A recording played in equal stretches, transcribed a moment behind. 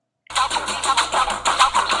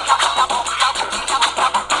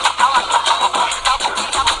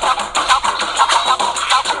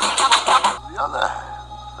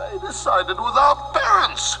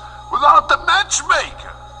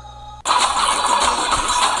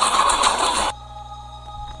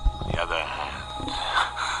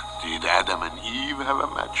even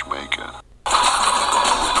have a matchmaker.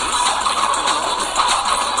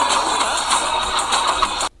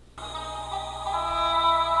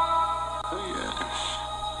 Yes,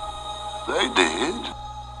 they did.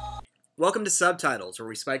 Welcome to Subtitles, where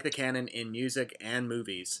we spike the canon in music and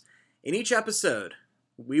movies. In each episode,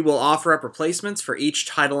 we will offer up replacements for each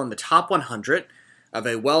title in the top 100 of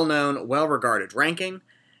a well-known, well-regarded ranking,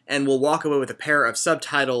 and we'll walk away with a pair of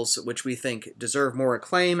subtitles which we think deserve more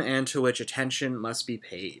acclaim and to which attention must be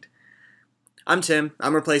paid. I'm Tim.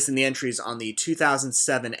 I'm replacing the entries on the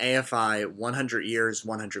 2007 AFI 100 Years,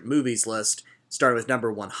 100 Movies list, starting with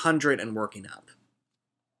number 100 and working up.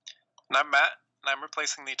 And I'm Matt, and I'm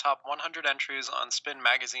replacing the top 100 entries on Spin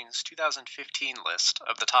Magazine's 2015 list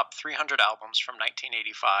of the top 300 albums from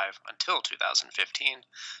 1985 until 2015,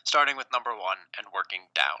 starting with number 1 and working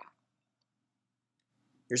down.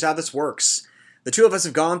 Here's how this works. The two of us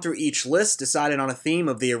have gone through each list, decided on a theme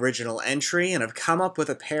of the original entry, and have come up with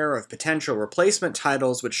a pair of potential replacement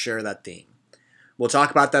titles which share that theme. We'll talk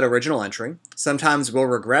about that original entry. Sometimes we'll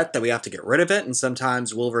regret that we have to get rid of it, and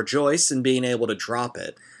sometimes we'll rejoice in being able to drop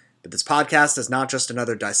it. But this podcast is not just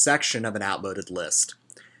another dissection of an outmoded list.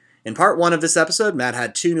 In part 1 of this episode, Matt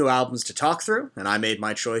had 2 new albums to talk through, and I made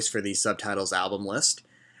my choice for the Subtitles album list.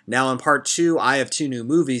 Now in part 2, I have 2 new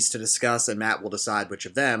movies to discuss, and Matt will decide which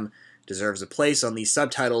of them deserves a place on the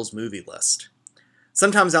Subtitles movie list.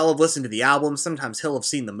 Sometimes I'll have listened to the album, sometimes he'll have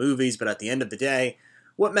seen the movies, but at the end of the day,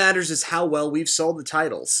 what matters is how well we've sold the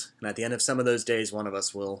titles. And at the end of some of those days, one of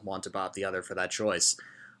us will want to bop the other for that choice.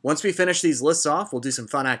 Once we finish these lists off, we'll do some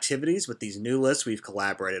fun activities with these new lists we've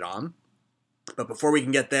collaborated on. But before we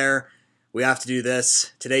can get there, we have to do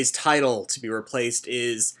this. Today's title to be replaced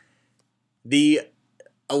is the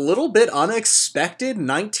a little bit unexpected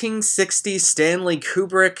 1960 Stanley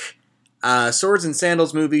Kubrick Swords and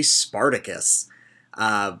Sandals movie Spartacus,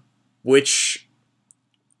 which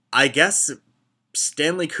I guess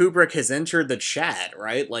Stanley Kubrick has entered the chat,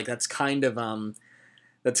 right? Like that's kind of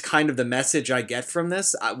the message I get from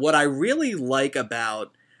this. What I really like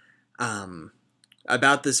about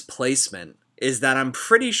this placement is that I'm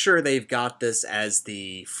pretty sure they've got this as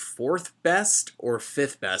the 4th best or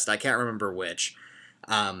 5th best. I can't remember which.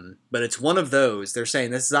 But it's one of those. They're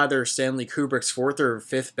saying this is either Stanley Kubrick's 4th or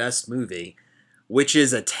 5th best movie, which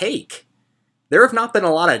is a take. There have not been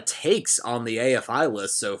a lot of takes on the AFI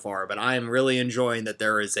list so far, but I am really enjoying that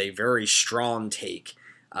there is a very strong take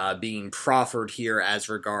being proffered here as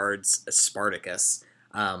regards Spartacus,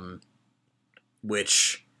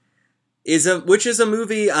 which is a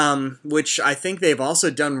movie which I think they've also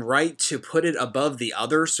done right to put it above the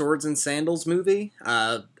other Swords and Sandals movie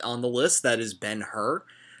on the list, that is Ben-Hur.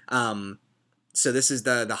 So this is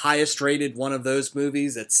the highest rated one of those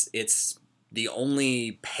movies. It's the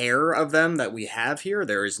only pair of them that we have here.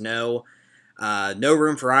 There is no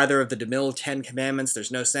room for either of the DeMille 10 Commandments.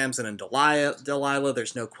 There's no Samson and Delilah.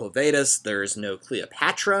 There's no Quo Vadis. There's no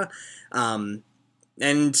Cleopatra.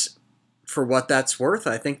 And for what that's worth,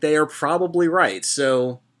 I think they are probably right.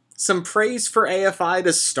 So some praise for AFI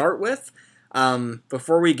to start with.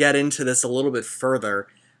 Before we get into this a little bit further,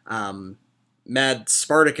 Mad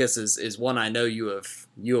Spartacus is one I know you have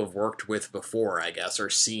worked with before, I guess, or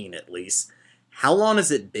seen at least. How long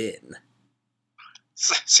has it been?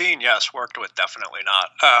 Seen, yes. Worked with, definitely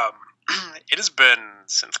not. It has been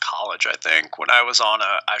since college, I think, when I was on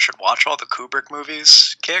I should watch all the Kubrick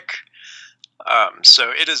movies kick.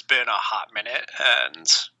 So it has been a hot minute, and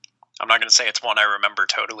I'm not going to say it's one I remember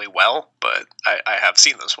totally well, but I have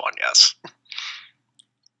seen this one, yes.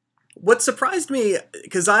 What surprised me,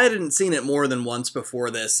 because I hadn't seen it more than once before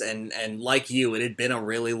this, and like you, it had been a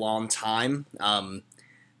really long time.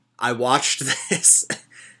 I watched this.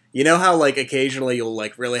 You know how, like, occasionally you'll,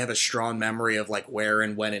 like, really have a strong memory of, like, where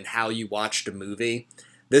and when and how you watched a movie?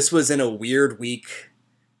 This was in a weird week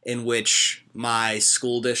in which my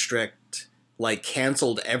school district, like,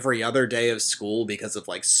 canceled every other day of school because of,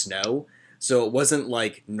 like, snow. So it wasn't,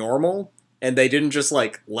 like, normal, and they didn't just,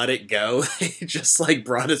 like, let it go. They just, like,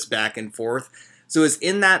 brought us back and forth. So it was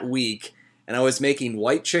in that week, and I was making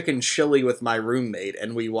white chicken chili with my roommate,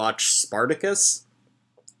 and we watched Spartacus,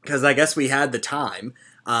 because I guess we had the time.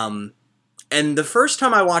 And the first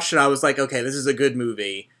time I watched it, I was like, okay, this is a good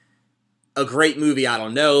movie. A great movie, I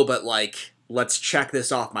don't know, but, like, let's check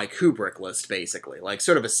this off my Kubrick list, basically. Like,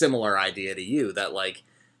 sort of a similar idea to you, that, like,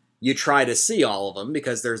 you try to see all of them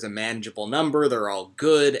because there's a manageable number, they're all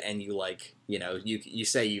good, and you, like, you know, you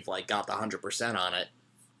say you've, like, got the 100% on it.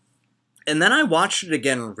 And then I watched it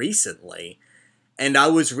again recently, and I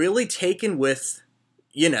was really taken with,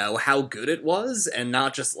 you know, how good it was, and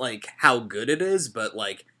not just, like, how good it is, but,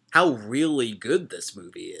 like, how really good this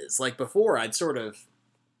movie is. Like, before, I'd sort of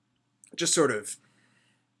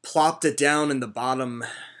plopped it down in the bottom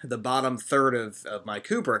third of my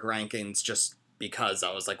Kubrick rankings, just because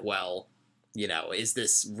I was like, well, you know, is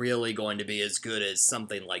this really going to be as good as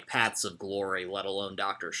something like Paths of Glory, let alone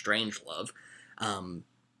Doctor Strangelove?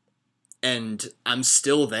 And I'm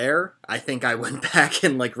still there. I think I went back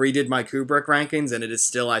and like redid my Kubrick rankings, and it is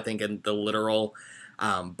still, I think, in the literal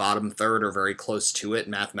bottom third or very close to it,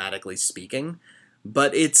 mathematically speaking.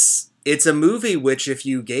 But it's a movie which, if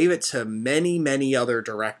you gave it to many, many other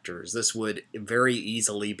directors, this would very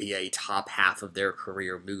easily be a top half of their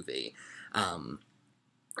career movie.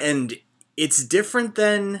 And it's different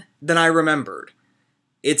than I remembered.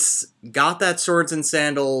 It's got that swords and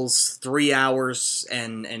sandals 3 hours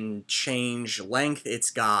and change length.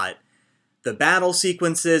 It's got the battle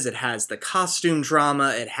sequences, it has the costume drama,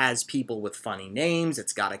 it has people with funny names,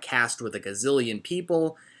 it's got a cast with a gazillion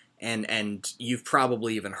people, and you've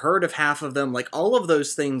probably even heard of half of them. Like, all of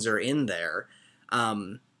those things are in there.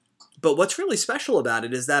 But what's really special about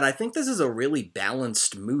it is that I think this is a really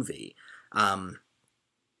balanced movie.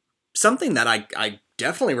 Something that I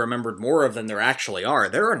definitely remembered more of than there actually are.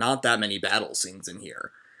 There are not that many battle scenes in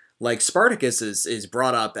here. Like, Spartacus is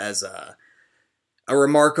brought up as a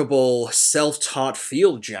remarkable self-taught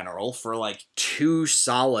field general for like 2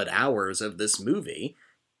 solid hours of this movie,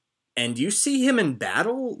 and you see him in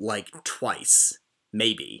battle like twice,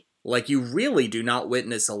 maybe. Like, you really do not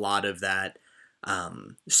witness a lot of that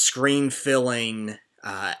screen-filling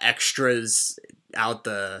extras out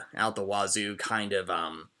the wazoo kind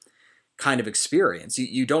of experience.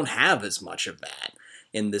 You don't have as much of that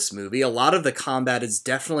in this movie. A lot of the combat is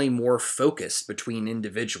definitely more focused between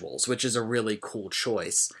individuals, which is a really cool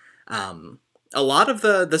choice. A lot of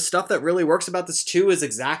the stuff that really works about this too is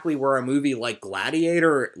exactly where a movie like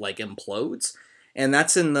Gladiator like implodes, and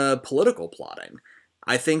that's in the political plotting.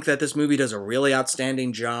 I think that this movie does a really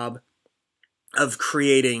outstanding job of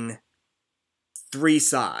creating 3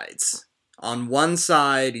 sides. On one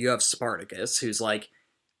side, you have Spartacus, who's like,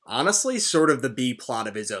 honestly, sort of the B-plot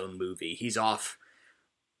of his own movie. He's off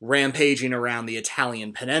rampaging around the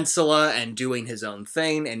Italian peninsula and doing his own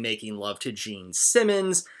thing and making love to Gene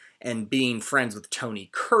Simmons and being friends with Tony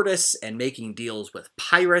Curtis and making deals with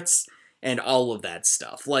pirates and all of that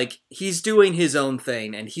stuff. Like, he's doing his own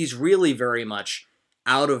thing, and he's really very much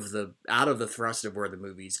out of the thrust of where the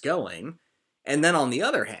movie's going. And then on the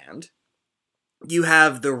other hand, you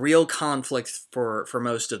have the real conflict for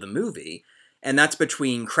most of the movie, and that's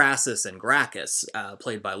between Crassus and Gracchus,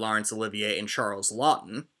 played by Laurence Olivier and Charles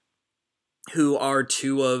Laughton, who are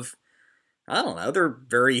 2 of, I don't know, they're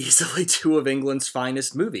very easily 2 of England's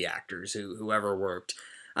finest movie actors who ever worked.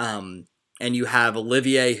 And you have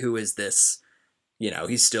Olivier, who is this, you know,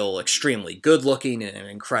 he's still extremely good-looking and in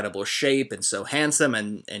incredible shape and so handsome,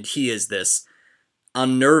 and he is this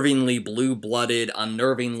unnervingly blue-blooded,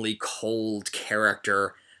 unnervingly cold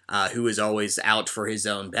character who is always out for his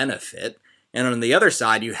own benefit. And on the other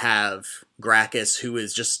side, you have Gracchus, who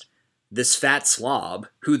is just this fat slob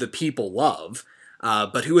who the people love,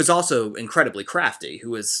 but who is also incredibly crafty,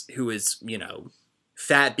 who is, you know,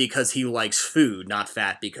 fat because he likes food, not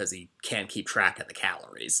fat because he can't keep track of the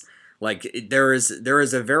calories. Like, there is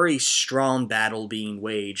a very strong battle being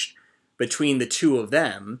waged between the 2 of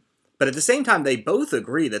them, but at the same time, they both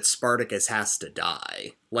agree that Spartacus has to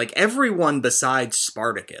die. Like, everyone besides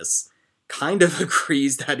Spartacus kind of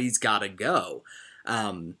agrees that he's gotta go.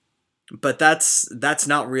 But that's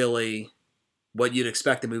not really what you'd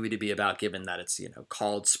expect the movie to be about, given that it's, you know,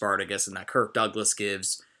 called Spartacus, and that Kirk Douglas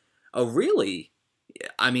gives a really,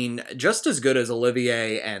 I mean, just as good as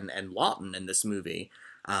Olivier and Laughton in this movie.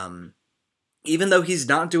 Even though he's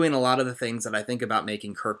not doing a lot of the things that I think about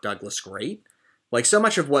making Kirk Douglas great. Like, so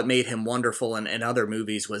much of what made him wonderful in other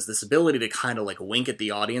movies was this ability to kind of like wink at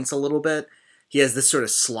the audience a little bit. He has this sort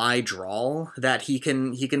of sly drawl that he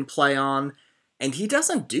can play on, and he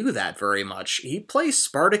doesn't do that very much. He plays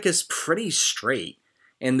Spartacus pretty straight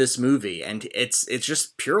in this movie, and it's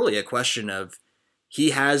just purely a question of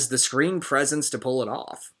he has the screen presence to pull it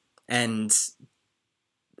off. And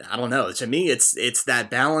I don't know, to me it's that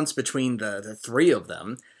balance between the 3 of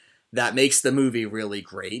them that makes the movie really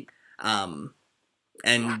great.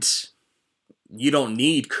 And you don't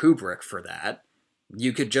need Kubrick for that.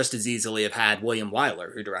 You could just as easily have had William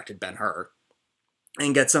Wyler, who directed Ben-Hur,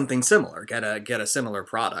 and get something similar, get a similar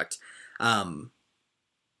product.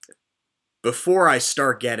 Before I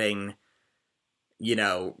start getting, you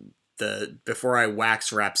know, before I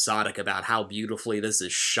wax rhapsodic about how beautifully this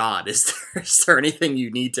is shot, is there anything you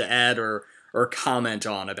need to add or comment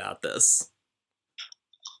on about this?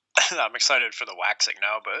 I'm excited for the waxing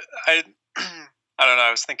now, but I don't know.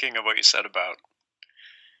 I was thinking of what you said about,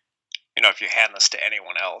 if you hand this to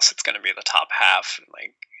anyone else, it's going to be the top half. And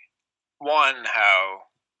like, one, how,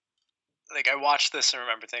 like, I watched this and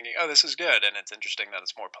remember thinking, oh, this is good. And it's interesting that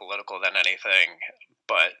it's more political than anything.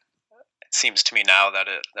 But it seems to me now that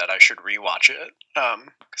I should rewatch it.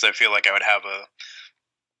 Because I feel like I would have a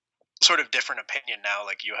sort of different opinion now,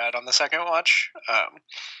 like you had on the second watch.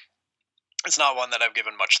 It's not one that I've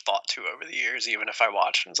given much thought to over the years, even if I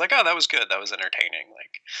watched and it's like, oh, that was good, that was entertaining,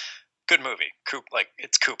 like, good movie. Like,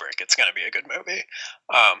 it's Kubrick, it's going to be a good movie.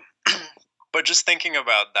 But just thinking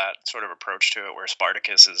about that sort of approach to it, where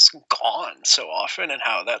Spartacus is gone so often, and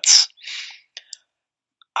how that's,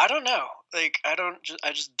 I don't know, like, I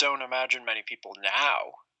just don't imagine many people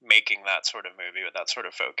now making that sort of movie with that sort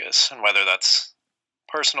of focus, and whether that's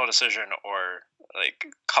personal decision or like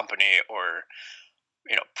company or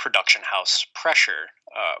production house pressure.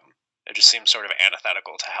 It just seems sort of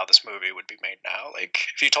antithetical to how this movie would be made now. Like,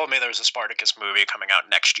 if you told me there was a Spartacus movie coming out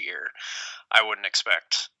next year, I wouldn't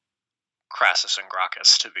expect Crassus and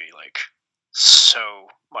Gracchus to be like so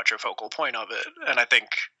much a focal point of it. And I think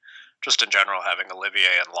just in general, having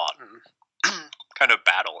Olivier and Lawton kind of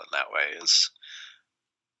battle in that way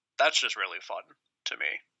that's just really fun to me.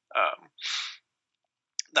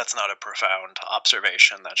 That's not a profound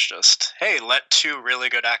observation. That's just, hey, let two really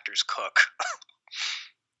good actors cook.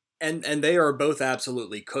 And they are both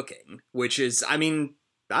absolutely cooking, which is, I mean,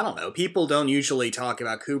 I don't know. People don't usually talk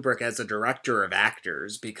about Kubrick as a director of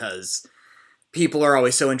actors because people are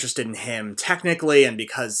always so interested in him technically, and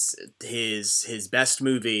because his best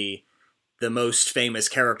movie, the most famous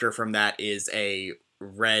character from that is a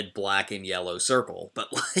red, black, and yellow circle. But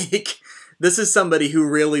like, this is somebody who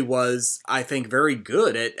really was, I think, very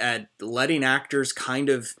good at letting actors kind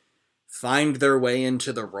of find their way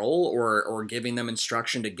into the role, or giving them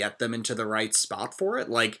instruction to get them into the right spot for it.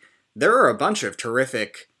 Like, there are a bunch of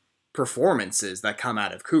terrific performances that come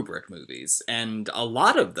out of Kubrick movies, and a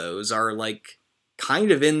lot of those are like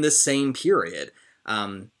kind of in the same period.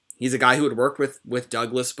 He's a guy who had worked with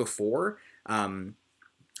Douglas before.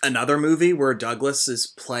 Another movie where Douglas is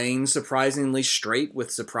playing surprisingly straight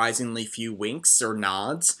with surprisingly few winks or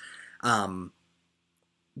nods.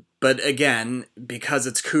 But again, because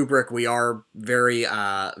it's Kubrick, we are very,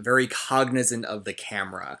 very cognizant of the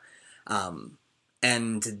camera.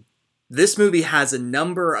 And this movie has a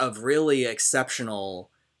number of really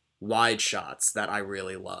exceptional wide shots that I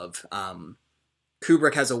really love.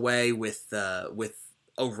 Kubrick has a way with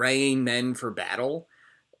arraying men for battle,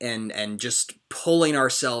 and just pulling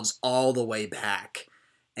ourselves all the way back,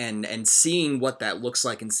 and seeing what that looks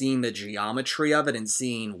like, and seeing the geometry of it, and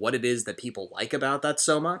seeing what it is that people like about that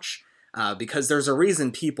so much. Because there's a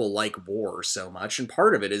reason people like war so much, and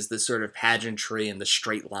part of it is this sort of pageantry and the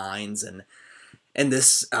straight lines and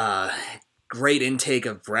this great intake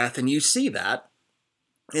of breath, and you see that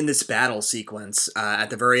in this battle sequence at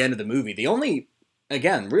the very end of the movie. The only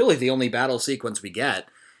battle sequence we get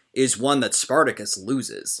is one that Spartacus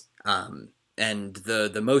loses. And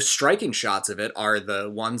the most striking shots of it are the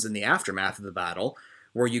ones in the aftermath of the battle,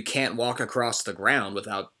 where you can't walk across the ground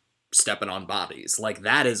without stepping on bodies. Like,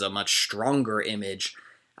 that is a much stronger image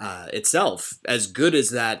itself. As good as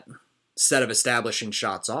that set of establishing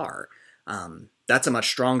shots are, that's a much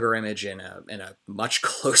stronger image in a much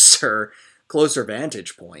closer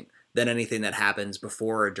vantage point than anything that happens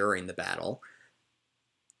before or during the battle.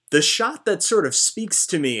 The shot that sort of speaks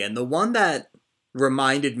to me, and the one that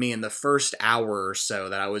reminded me in the first hour or so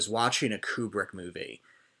that I was watching a Kubrick movie,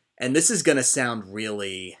 and this is going to sound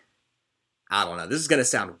really, I don't know, this is going to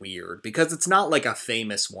sound weird, because it's not like a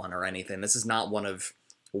famous one or anything. This is not one of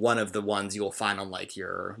the ones you'll find on like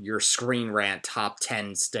your Screen Rant top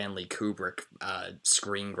 10 Stanley Kubrick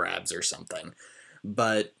screen grabs or something.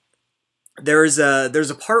 But there's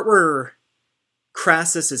a part where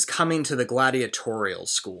Crassus is coming to the gladiatorial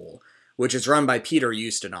school, which is run by Peter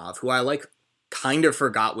Ustinov, who I kind of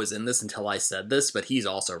forgot was in this until I said this, but he's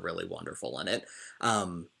also really wonderful in it.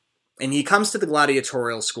 And he comes to the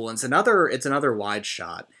gladiatorial school, and it's another wide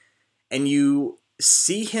shot, and you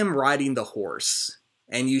see him riding the horse,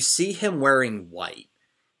 and you see him wearing white,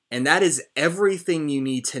 and that is everything you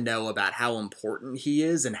need to know about how important he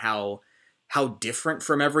is and how different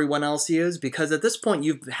from everyone else he is, because at this point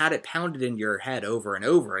you've had it pounded in your head over and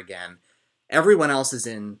over again. Everyone else is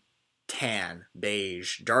in tan,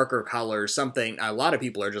 beige, darker colors, something. A lot of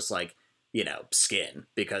people are just like, skin,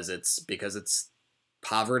 because it's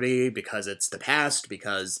poverty, because it's the past,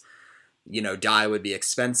 because, dye would be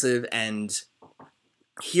expensive. And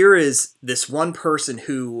here is this one person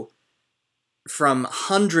who, from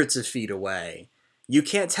hundreds of feet away, you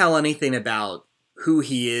can't tell anything about who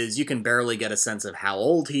he is. You can barely get a sense of how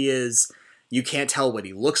old he is. You can't tell what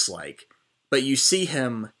he looks like. But you see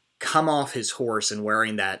him come off his horse and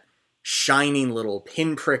wearing that shining little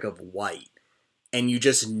pinprick of white. And you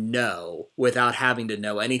just know, without having to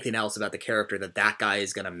know anything else about the character, that that guy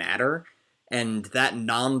is going to matter. And that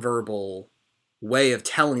nonverbal way of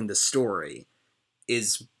telling the story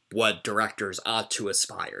is what directors ought to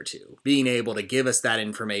aspire to. Being able to give us that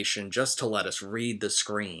information just to let us read the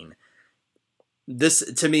screen. This,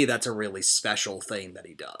 to me, that's a really special thing that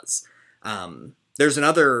he does. There's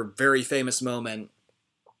another very famous moment,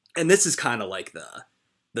 and this is kind of like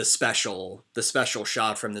the special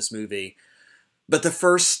shot from this movie. But the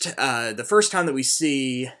first time that we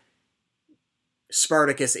see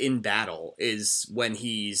Spartacus in battle is when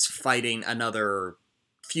he's fighting another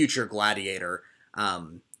future gladiator,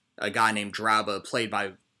 a guy named Draba, played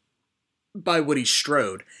by Woody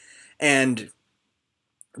Strode. And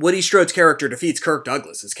Woody Strode's character defeats Kirk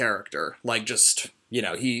Douglas's character. Like, just,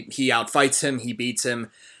 he outfights him, he beats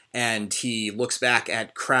him, and he looks back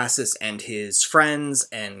at Crassus and his friends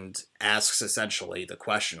and asks essentially the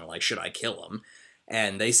question, like, should I kill him?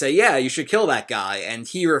 And they say, yeah, you should kill that guy, and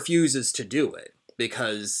he refuses to do it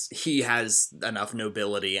because he has enough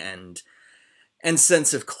nobility and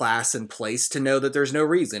sense of class and place to know that there's no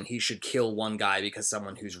reason he should kill one guy because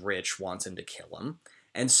someone who's rich wants him to kill him.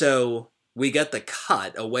 And so we get the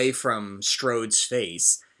cut away from Strode's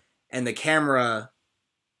face, and the camera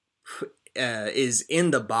is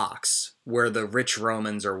in the box where the rich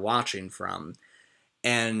Romans are watching from,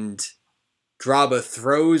 and Draba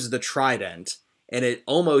throws the trident, and it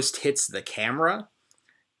almost hits the camera,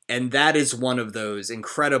 and that is one of those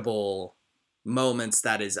incredible moments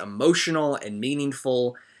that is emotional and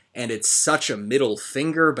meaningful, and it's such a middle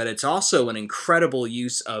finger, but it's also an incredible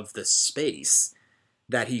use of the space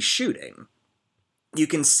that he's shooting. You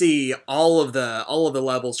can see all of the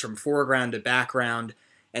levels from foreground to background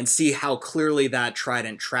and see how clearly that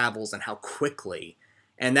trident travels and how quickly.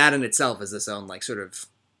 And that in itself is its own, like, sort of,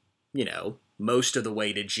 most of the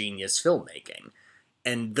way to genius filmmaking.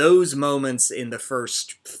 And those moments in the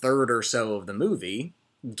first third or so of the movie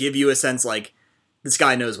give you a sense, like, this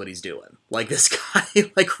guy knows what he's doing. Like, this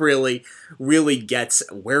guy, like, really, really gets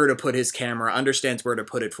where to put his camera, understands where to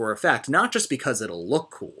put it for effect, not just because it'll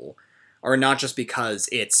look cool, or not just because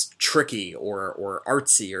it's tricky or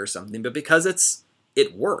artsy or something, but because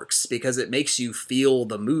it works, because it makes you feel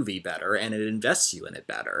the movie better, and it invests you in it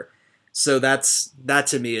better. So that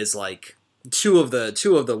to me is, like, two of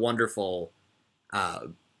the wonderful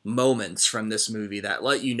moments from this movie that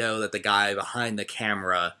let you know that the guy behind the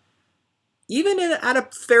camera, even at a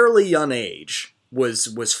fairly young age,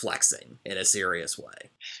 was flexing in a serious way.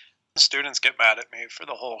 Students get mad at me for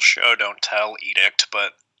the whole show don't tell edict,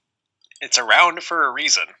 but it's around for a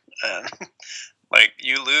reason. And like,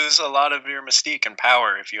 you lose a lot of your mystique and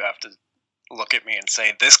power if you have to look at me and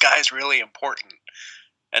say, this guy's really important,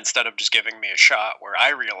 instead of just giving me a shot where I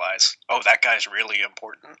realize, oh, that guy's really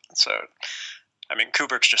important. So, I mean,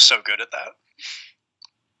 Kubrick's just so good at that.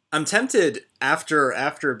 I'm tempted,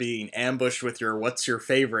 after being ambushed with your what's your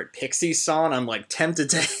favorite Pixie song, I'm, like, tempted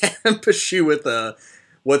to ambush you with a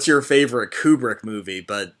what's your favorite Kubrick movie,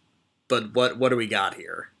 but what do we got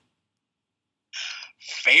here?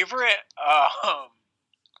 Favorite? I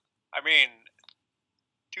mean,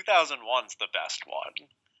 2001's the best one.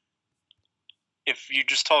 If you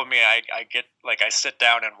just told me I sit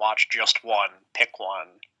down and watch just one, pick one,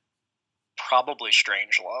 probably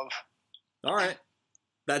Strangelove. All right.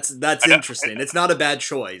 That's interesting. It's not a bad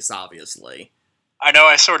choice, obviously. I know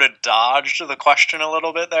I sort of dodged the question a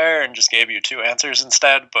little bit there and just gave you two answers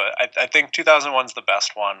instead, but I think 2001's the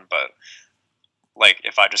best one, but like,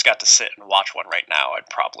 if I just got to sit and watch one right now, I'd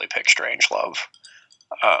probably pick Strangelove.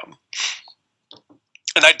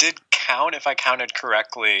 And I did count, if I counted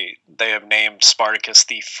correctly, they have named Spartacus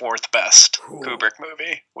the fourth best Kubrick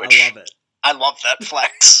movie, which I love it. I love that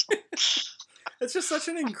flex. It's just such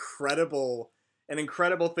an incredible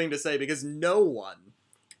thing to say, because no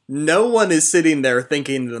one is sitting there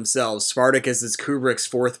thinking to themselves, Spartacus is Kubrick's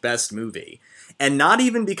fourth best movie. And not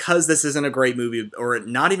even because this isn't a great movie, or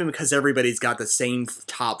not even because everybody's got the same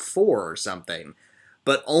top four or something,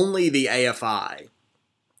 but only the AFI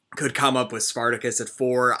could come up with Spartacus at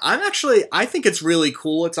 4. I think it's really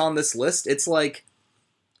cool it's on this list. It's like,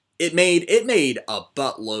 it made a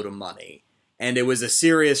buttload of money, and it was a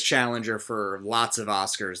serious challenger for lots of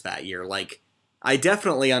Oscars that year. Like, I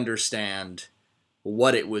definitely understand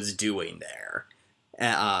what it was doing there.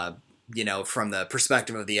 From the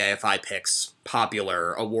perspective of the AFI picks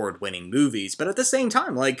popular award-winning movies, but at the same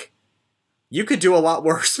time, like, you could do a lot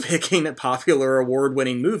worse picking popular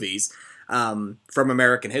award-winning movies from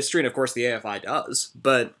American history, and of course the AFI does.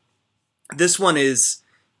 But this one is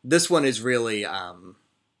really I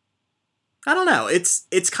don't know.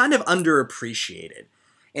 It's kind of underappreciated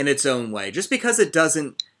in its own way, just because it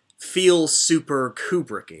doesn't feel super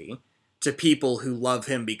Kubrick-y to people who love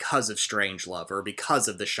him because of Strangelove, or because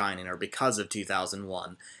of The Shining, or because of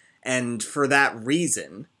 2001. And for that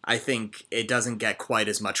reason, I think it doesn't get quite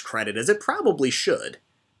as much credit as it probably should.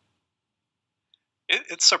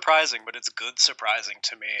 It's surprising, but it's good surprising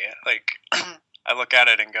to me. Like, I look at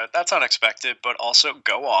it and go, that's unexpected, but also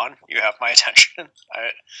go on. You have my attention.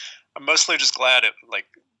 I'm mostly just glad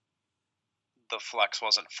the flex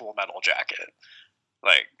wasn't Full Metal Jacket.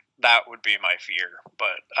 Like, that would be my fear,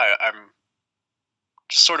 but I'm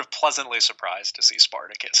just sort of pleasantly surprised to see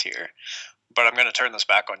Spartacus here. But I'm going to turn this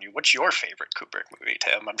back on you. What's your favorite Kubrick movie,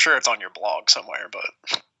 Tim? I'm sure it's on your blog somewhere,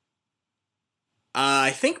 but...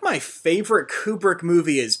 I think my favorite Kubrick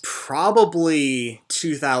movie is probably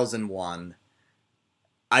 2001.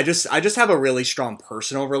 I just have a really strong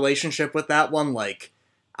personal relationship with that one. Like,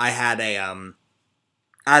 I had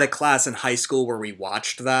a class in high school where we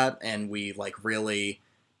watched that, and we really,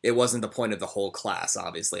 it wasn't the point of the whole class,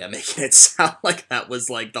 obviously. I'm making it sound like that was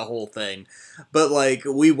the whole thing. But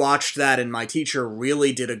we watched that, and my teacher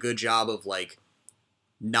really did a good job of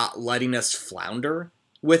not letting us flounder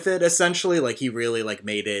with it, essentially. He really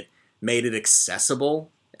made it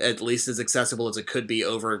accessible, at least as accessible as it could be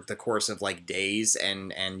over the course of days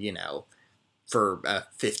and for a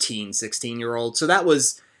 15, 16-year-old. So that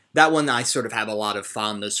one I sort of have a lot of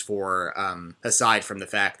fondness for, aside from the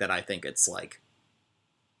fact that I think it's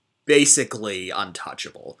basically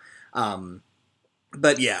untouchable.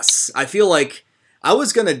 But yes, I feel like I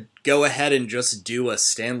was going to go ahead and just do a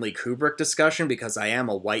Stanley Kubrick discussion because I am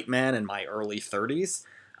a white man in my early 30s.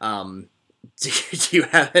 Do you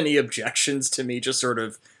have any objections to me just sort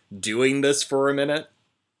of doing this for a minute?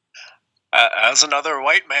 As another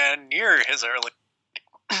white man near his early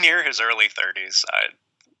 30s,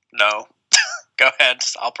 no. Go ahead.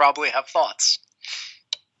 I'll probably have thoughts.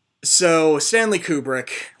 So, Stanley Kubrick,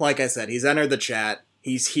 like I said, he's entered the chat.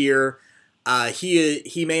 He's here.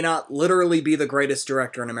 He may not literally be the greatest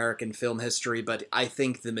director in American film history, but I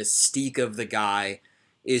think the mystique of the guy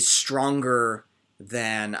is stronger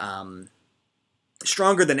than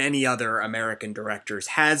any other American directors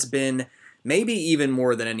has been, maybe even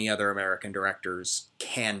more than any other American directors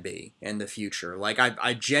can be in the future.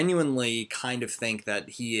 I genuinely kind of think that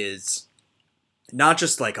he is not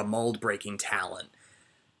just a mold-breaking talent,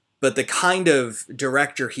 but the kind of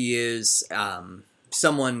director he is,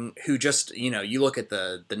 someone who just, you look at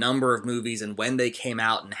the number of movies and when they came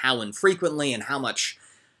out and how infrequently and how much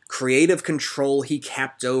creative control he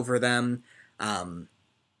kept over them,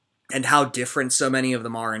 and how different so many of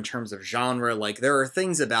them are in terms of genre. There are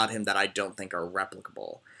things about him that I don't think are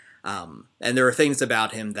replicable. And there are things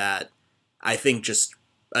about him that I think just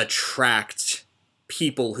attract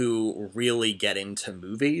people who really get into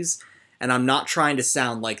movies. And I'm not trying to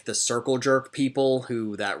sound like the circle jerk people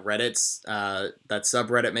who that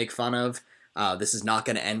subreddit make fun of. This is not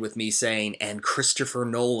going to end with me saying, and Christopher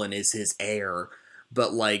Nolan is his heir.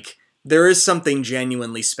 But there is something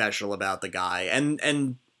genuinely special about the guy.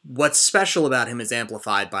 And what's special about him is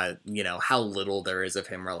amplified by, how little there is of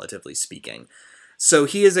him, relatively speaking. So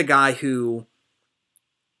he is a guy who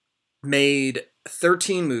made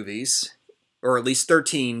 13 movies, or at least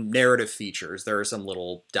 13 narrative features. There are some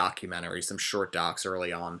little documentaries, some short docs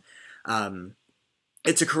early on.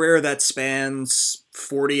 It's a career that spans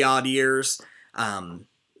 40-odd years,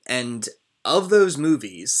 and of those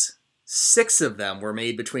movies, 6 of them were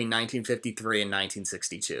made between 1953 and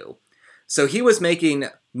 1962. So he was making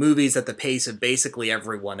movies at the pace of basically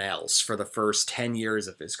everyone else for the first 10 years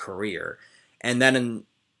of his career. And then in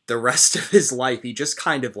the rest of his life, he just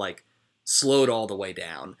kind of slowed all the way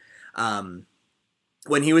down.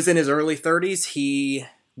 When he was in his early 30s, he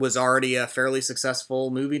was already a fairly successful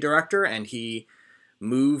movie director, and he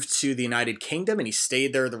moved to the United Kingdom, and he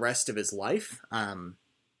stayed there the rest of his life.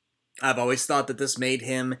 I've always thought that this made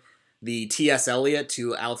him the T.S. Eliot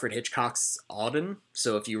to Alfred Hitchcock's Auden.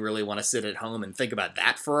 So if you really want to sit at home and think about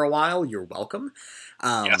that for a while, you're welcome.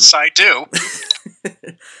 Yes, I do.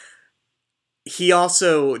 He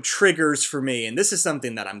also triggers for me, and this is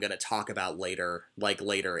something that I'm going to talk about later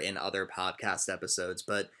in other podcast episodes,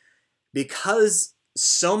 but because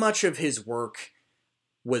so much of his work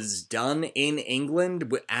was done in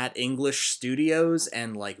England at English studios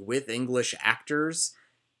and with English actors,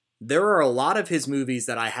 there are a lot of his movies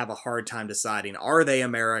that I have a hard time deciding, are they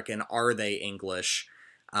American, are they English?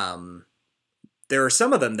 there are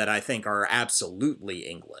some of them that I think are absolutely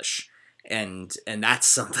English, and that's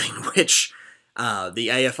something which the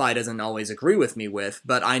AFI doesn't always agree with me with,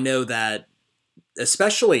 but I know that,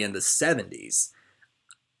 especially in the 70s,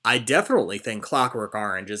 I definitely think Clockwork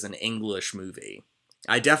Orange is an English movie.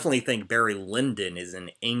 I definitely think Barry Lyndon is an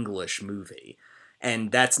English movie.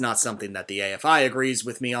 And that's not something that the AFI agrees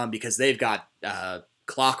with me on because they've got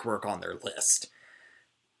Clockwork on their list.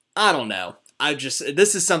 I don't know.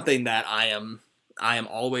 This is something that I am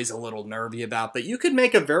always a little nervy about, but you could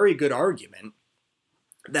make a very good argument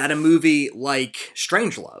that a movie like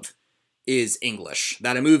Strangelove is English,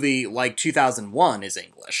 that a movie like 2001 is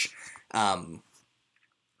English. And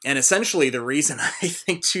essentially the reason I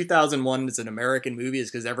think 2001 is an American movie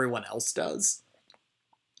is because everyone else does.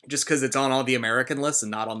 Just because it's on all the American lists and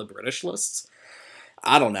not on the British lists.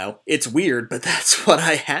 I don't know. It's weird, but that's what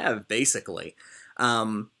I have, basically.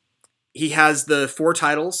 He has the 4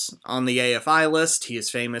 titles on the AFI list. He is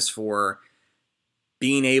famous for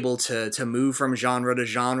being able to move from genre to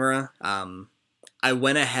genre. I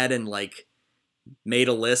went ahead and, made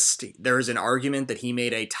a list. There's an argument that he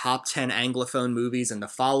made a top 10 Anglophone movies in the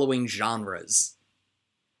following genres.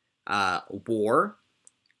 War,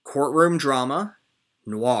 courtroom drama,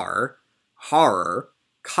 noir, horror,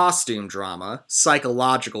 costume drama,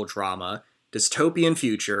 psychological drama, dystopian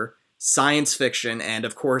future, science fiction, and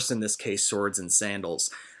of course in this case Swords and Sandals.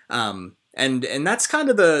 And that's kind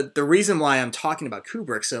of the reason why I'm talking about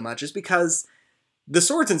Kubrick so much, is because the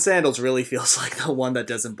Swords and Sandals really feels like the one that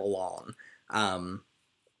doesn't belong.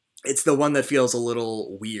 It's the one that feels a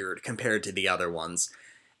little weird compared to the other ones.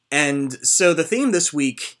 And so the theme this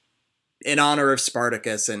week, in honor of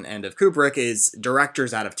Spartacus and of Kubrick, is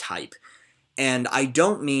directors out of type. And I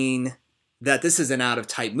don't mean that this is an out of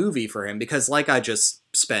type movie for him, because like I just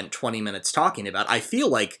spent 20 minutes talking about, I feel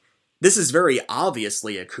like this is very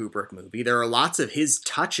obviously a Kubrick movie. There are lots of his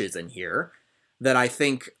touches in here that I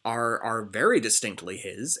think are very distinctly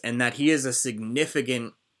his, and that he is a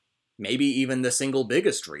significant, maybe even the single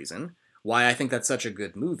biggest reason why I think that's such a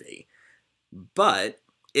good movie. But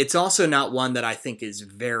it's also not one that I think is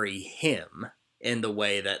very him in the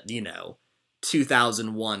way that,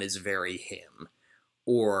 2001 is very him,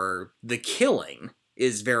 or The Killing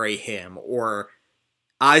is very him, or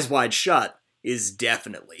Eyes Wide Shut is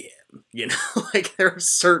definitely him. There are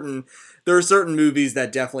certain movies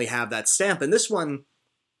that definitely have that stamp, and this one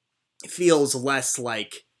feels less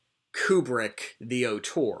like Kubrick the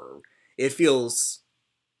auteur. It feels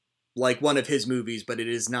like one of his movies, but it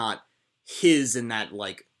is not his in that,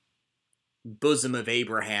 bosom of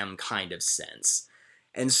Abraham kind of sense.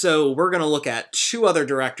 And so we're going to look at 2 other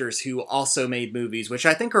directors who also made movies, which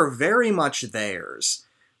I think are very much theirs,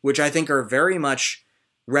 which I think are very much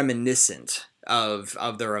reminiscent of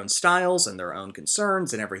their own styles and their own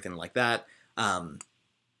concerns and everything like that.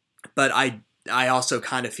 But I also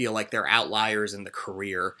kind of feel like they're outliers in the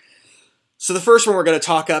career. So the first one we're going to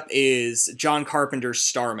talk up is John Carpenter's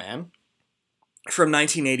Starman from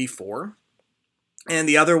 1984. And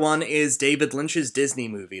the other one is David Lynch's Disney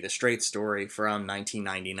movie, The Straight Story, from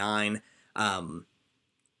 1999.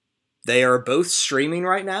 They are both streaming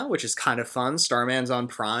right now, which is kind of fun. Starman's on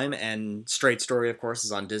Prime, and Straight Story, of course,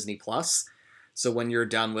 is on Disney+. So when you're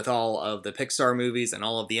done with all of the Pixar movies and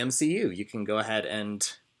all of the MCU, you can go ahead and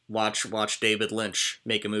watch David Lynch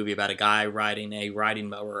make a movie about a guy riding a riding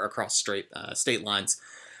mower across state lines.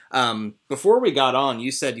 Before we got on,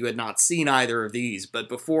 you said you had not seen either of these, but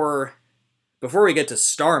before we get to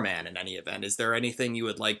Starman in any event, is there anything you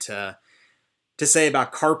would like to say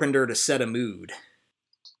about Carpenter to set a mood?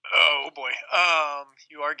 Oh boy,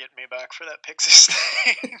 you are getting me back for that Pixies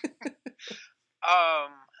thing.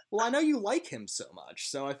 Well, I know you like him so much,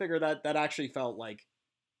 so I figure that actually felt like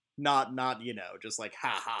not just like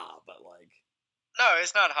ha-ha, but like... No,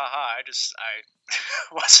 it's not ha-ha, I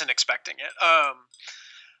wasn't expecting it.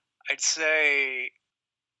 I'd say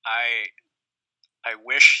I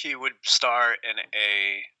wish he would star in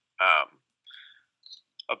a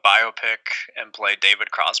biopic and play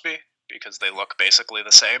David Crosby, because they look basically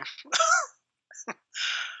the same.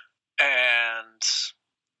 And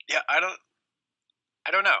yeah, I don't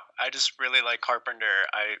know. I just really like Carpenter.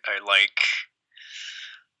 I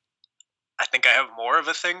think I have more of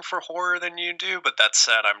a thing for horror than you do, but that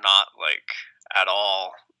said, I'm not at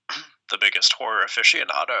all the biggest horror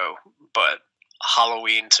aficionado, but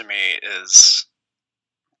Halloween to me is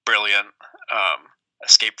brilliant.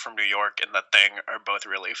 Escape from New York and The Thing are both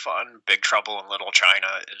really fun. Big Trouble in Little China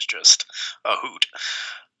is just a hoot.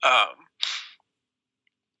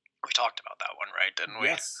 We talked about that one, right? Didn't we?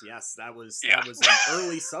 Yes, that was an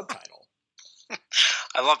early subtitle.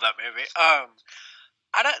 I love that movie.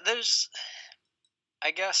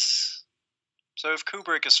 I guess so. If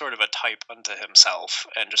Kubrick is sort of a type unto himself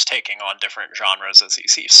and just taking on different genres as he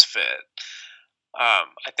sees fit,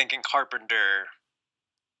 I think in Carpenter,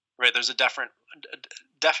 right, there's a definite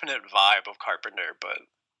vibe of Carpenter, but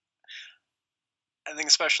I think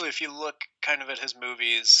especially if you look kind of at his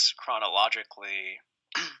movies chronologically,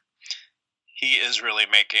 he is really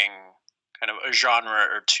making kind of a genre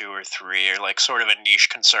or two or three, or like sort of a niche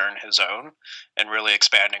concern his own, and really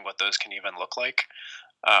expanding what those can even look like,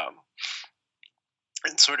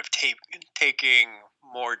 and sort of taking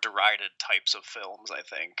more derided types of films. I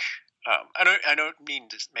think I don't mean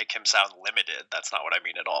to make him sound limited. That's not what I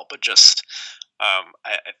mean at all. But just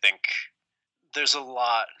I think there's a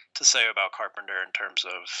lot to say about Carpenter in terms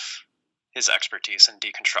of his expertise in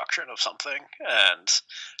deconstruction of something, and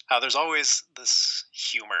how there's always this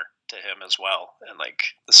humor to him as well, and like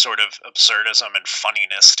this sort of absurdism and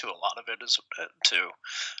funniness to a lot of it too.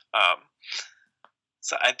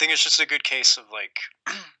 So I think it's just a good case of like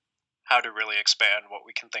how to really expand what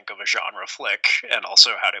we can think of a genre flick, and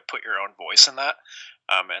also how to put your own voice in that,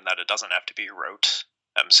 and that it doesn't have to be rote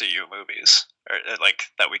MCU movies, or like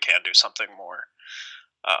that we can do something more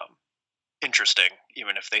interesting,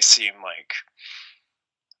 even if they seem like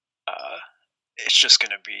it's just going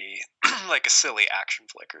to be like a silly action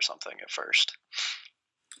flick or something at first.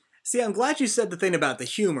 See, I'm glad you said the thing about the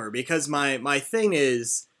humor, because my thing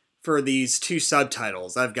is, for these two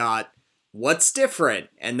subtitles, I've got what's different,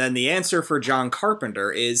 and then the answer for John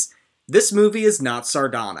Carpenter is this movie is not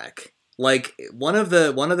sardonic. Like, one of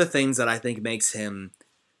the things that I think makes him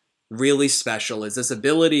really special is this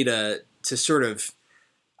ability to sort of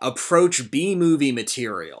approach B-movie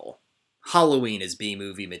material. Halloween is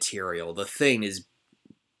B-movie material. The Thing is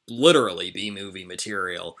literally B-movie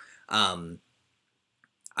material.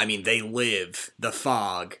 I mean, They Live, The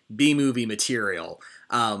Fog, B-movie material.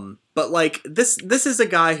 But like, this is a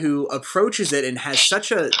guy who approaches it and has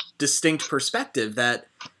such a distinct perspective that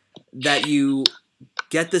you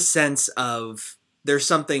get the sense of there's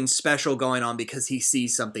something special going on because he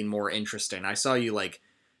sees something more interesting. I saw you like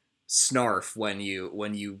snarf when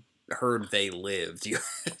you heard They Lived.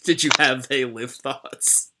 Did you have They Live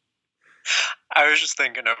thoughts? I was just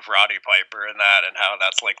thinking of Roddy Piper and that, and how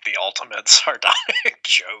that's like the ultimate sardonic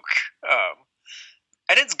joke.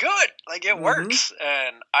 And it's good. Like, it works.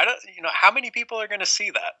 And I don't, how many people are going to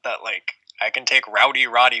see that like, I can take Rowdy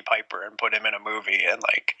Roddy Piper and put him in a movie, and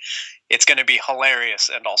like, it's going to be hilarious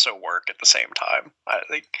and also work at the same time.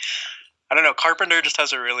 I don't know. Carpenter just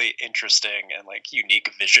has a really interesting and like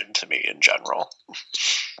unique vision to me in general.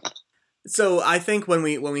 So I think when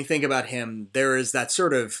we think about him, there is that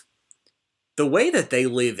sort of, the way that They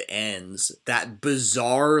Live ends, that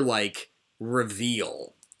bizarre like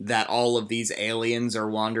reveal that all of these aliens are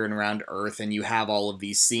wandering around Earth, and you have all of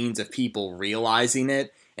these scenes of people realizing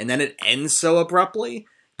it, and then it ends so abruptly.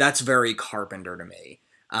 That's very Carpenter to me.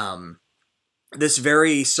 This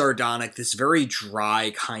very sardonic, this very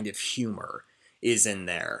dry kind of humor is in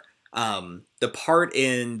there. The part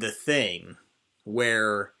in The Thing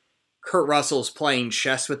where Kurt Russell's playing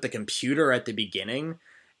chess with the computer at the beginning,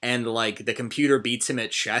 and like the computer beats him at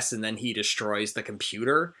chess, and then he destroys the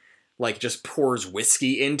computer, like just pours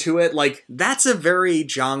whiskey into it. Like, that's a very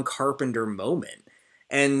John Carpenter moment.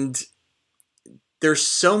 And there's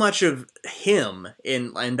so much of him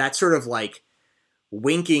in that sort of like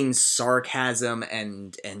winking sarcasm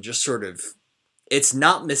and just sort of, it's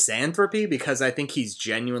not misanthropy, because I think he's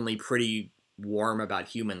genuinely pretty warm about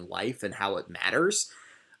human life and how it matters.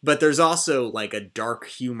 But there's also like a dark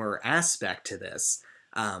humor aspect to this.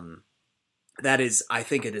 That is, I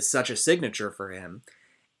think it is such a signature for him.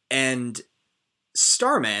 And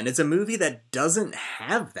Starman is a movie that doesn't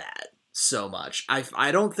have that so much.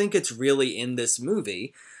 I don't think it's really in this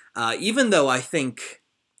movie, even though I think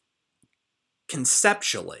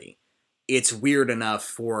conceptually it's weird enough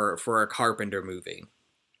for a Carpenter movie.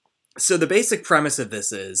 So the basic premise of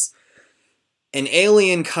this is an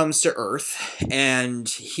alien comes to Earth, and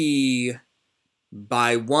he,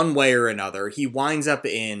 by one way or another, he winds up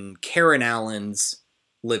in Karen Allen's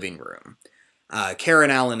living room. Karen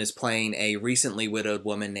Allen is playing a recently widowed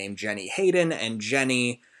woman named Jenny Hayden, and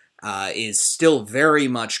Jenny is still very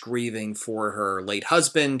much grieving for her late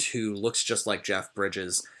husband, who looks just like Jeff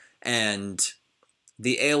Bridges. And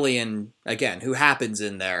the alien, again, who happens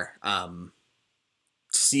in there,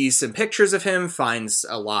 sees some pictures of him, finds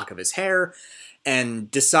a lock of his hair, and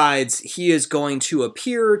decides he is going to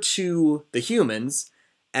appear to the humans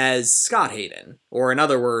as Scott Hayden, or in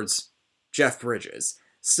other words, Jeff Bridges.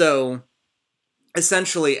 So,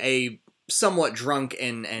 essentially, a somewhat drunk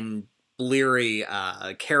and bleary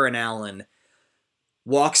Karen Allen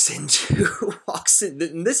walks into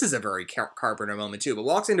and this is a very Carpenter moment too, but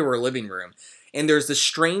walks into her living room, and there's this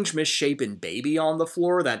strange misshapen baby on the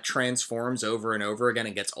floor that transforms over and over again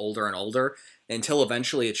and gets older and older until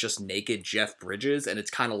eventually it's just naked Jeff Bridges, and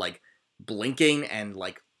it's kind of like blinking and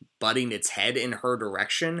like butting its head in her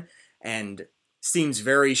direction, and seems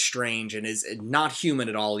very strange and is not human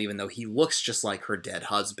at all, even though he looks just like her dead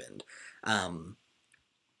husband.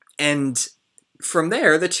 And from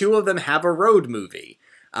there, the two of them have a road movie.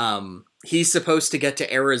 He's supposed to get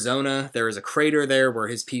to Arizona. There is a crater there where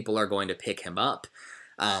his people are going to pick him up.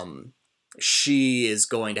 She is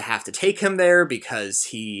going to have to take him there because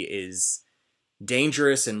he is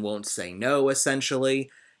dangerous and won't say no, essentially.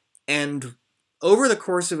 And over the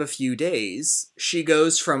course of a few days, she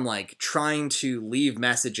goes from like trying to leave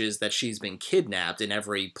messages that she's been kidnapped in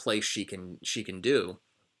every place she can do,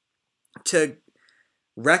 to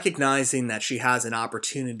recognizing that she has an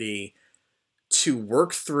opportunity to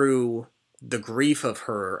work through the grief of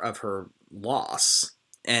her loss.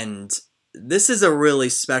 And this is a really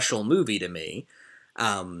special movie to me.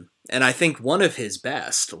 And I think one of his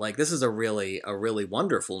best. Like, this is a really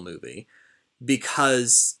wonderful movie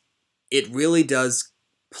because it really does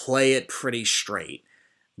play it pretty straight.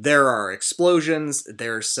 There are explosions,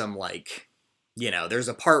 there's some like, there's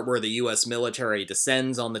a part where the US military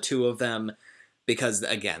descends on the two of them, because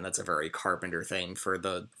again, that's a very Carpenter thing for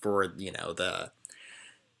the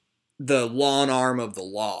long arm of the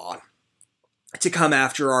law to come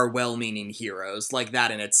after our well-meaning heroes. Like,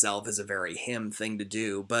 that in itself is a very him thing to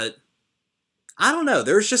do, but I don't know,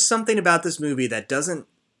 there's just something about this movie that doesn't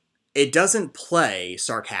play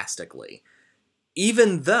sarcastically.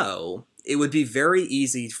 Even though it would be very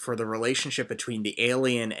easy for the relationship between the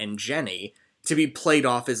alien and Jenny to be played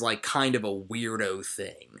off as like kind of a weirdo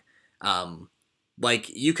thing. Like,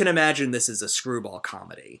 you can imagine this as a screwball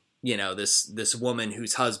comedy. This woman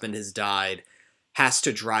whose husband has died has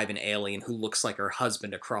to drive an alien who looks like her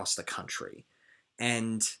husband across the country.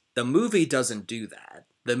 And the movie doesn't do that.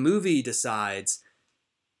 The movie decides,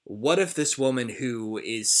 what if this woman who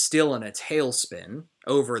is still in a tailspin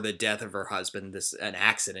over the death of her husband, an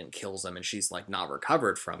accident kills him and she's like not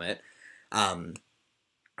recovered from it,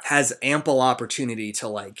 has ample opportunity to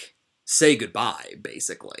like say goodbye,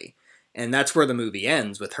 basically. And that's where the movie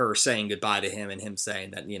ends, with her saying goodbye to him and him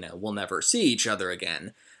saying that, we'll never see each other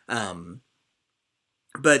again.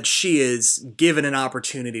 But she is given an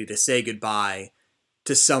opportunity to say goodbye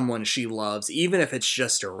to someone she loves, even if it's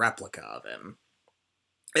just a replica of him.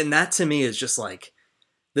 And that to me is just like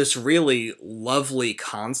this really lovely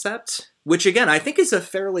concept, which again, I think is a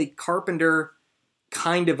fairly Carpenter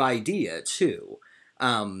kind of idea too.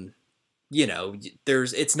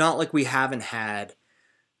 It's not like we haven't had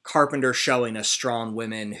Carpenter showing us strong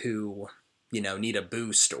women who, need a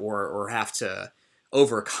boost or have to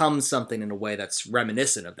overcome something in a way that's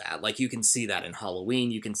reminiscent of that. Like, you can see that in Halloween,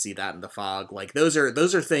 you can see that in The Fog. Like, those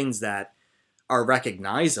are things that are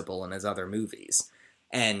recognizable in his other movies.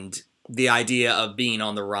 And the idea of being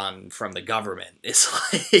on the run from the government is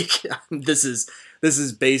like, this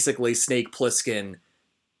is basically Snake Plissken.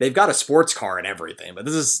 They've got a sports car and everything, but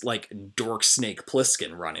this is like dork Snake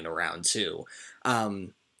Plissken running around too.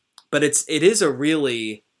 But it is a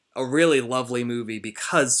really lovely movie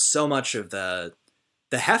because so much of the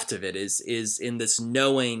heft of it is in this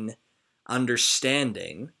knowing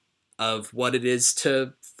understanding of what it is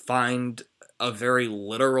to find a very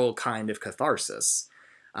literal kind of catharsis,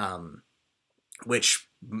 which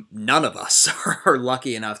none of us are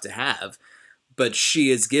lucky enough to have. But she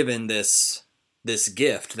is given this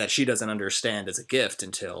gift that she doesn't understand as a gift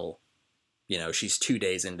until, she's 2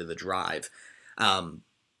 days into the drive.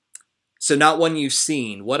 So not one you've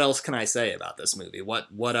seen. What else can I say about this movie?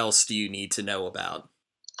 What else do you need to know about?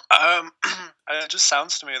 It just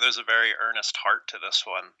sounds to me there's a very earnest heart to this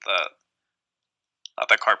one. Not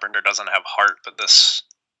that Carpenter doesn't have heart, but this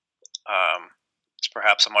is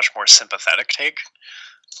perhaps a much more sympathetic take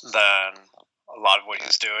than a lot of what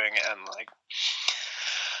he's doing. And like,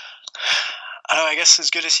 I guess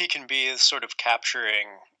as good as he can be is sort of capturing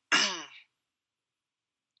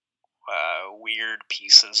weird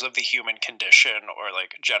pieces of the human condition or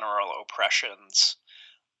like general oppressions.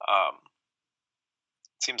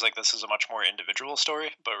 It seems like this is a much more individual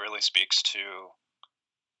story, but really speaks to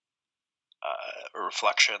a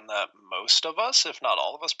reflection that most of us, if not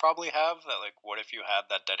all of us, probably have. That like, what if you had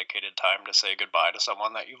that dedicated time to say goodbye to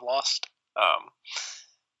someone that you've lost?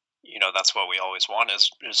 That's what we always want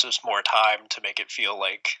is just more time to make it feel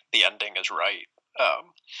like the ending is right.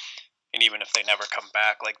 And even if they never come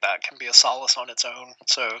back, like that can be a solace on its own.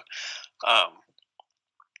 So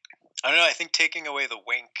I don't know. I think taking away the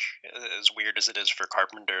wink, as weird as it is for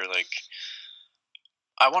Carpenter, like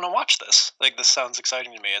I want to watch this. Like this sounds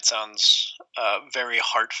exciting to me. It sounds very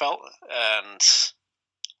heartfelt and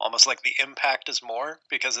almost like the impact is more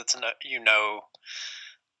because it's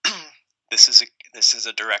this is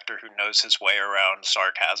a director who knows his way around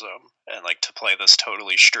sarcasm and like to play this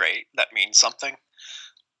totally straight. That means something.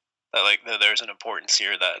 That like there's an importance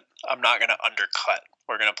here that I'm not going to undercut.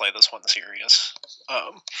 We're going to play this one serious.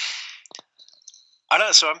 I don't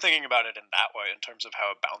know. So I'm thinking about it in that way in terms of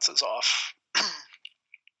how it bounces off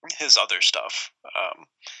his other stuff,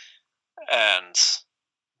 and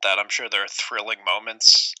that I'm sure there are thrilling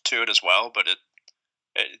moments to it as well. But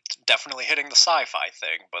it's definitely hitting the sci-fi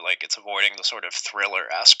thing, but like it's avoiding the sort of thriller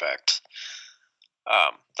aspect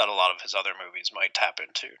that a lot of his other movies might tap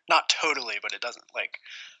into. Not totally, but it doesn't like.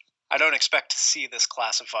 I don't expect to see this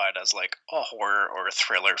classified as like a horror or a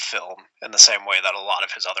thriller film in the same way that a lot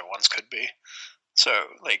of his other ones could be. So,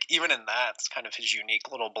 like, even in that, it's kind of his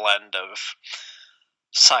unique little blend of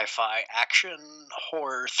sci-fi action,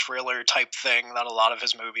 horror, thriller type thing that a lot of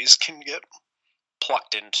his movies can get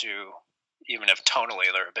plucked into, even if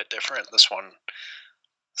tonally they're a bit different. This one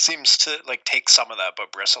seems to, like, take some of that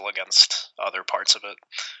but bristle against other parts of it.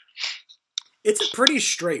 It's a pretty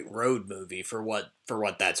straight road movie for what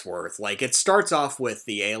that's worth. Like, it starts off with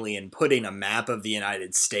the alien putting a map of the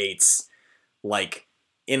United States, like,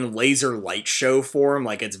 in laser light show form,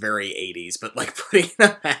 like it's very 80s, but like putting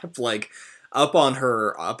a map like up on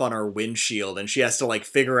her windshield, and she has to like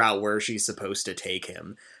figure out where she's supposed to take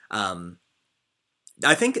him.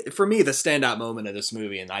 I think for me the standout moment of this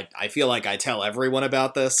movie, and I feel like I tell everyone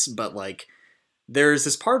about this, but like there's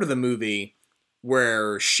this part of the movie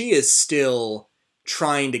where she is still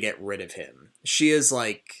trying to get rid of him. She is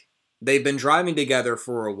like, they've been driving together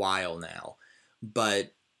for a while now,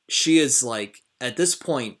 but she is like, at this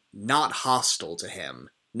point, not hostile to him,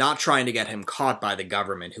 not trying to get him caught by the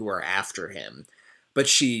government who are after him, but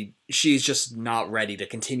she's just not ready to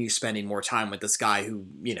continue spending more time with this guy who,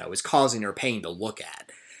 you know, is causing her pain to look at.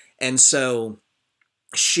 And so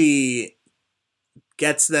she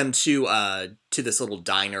gets them to this little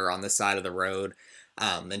diner on the side of the road,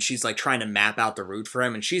 and she's like trying to map out the route for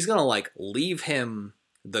him, and she's gonna like leave him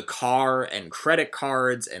the car and credit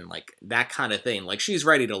cards and like that kind of thing. Like she's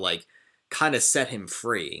ready to like kind of set him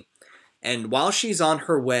free. And while she's on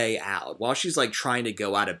her way out, while she's like trying to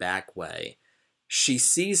go out a back way, she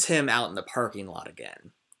sees him out in the parking lot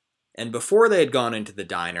again. And before they had gone into the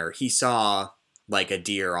diner, he saw like a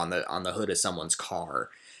deer on the hood of someone's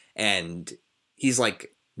car, and he's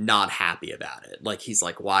like not happy about it. Like he's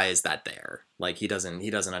like, why is that there? Like he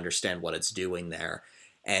doesn't understand what it's doing there.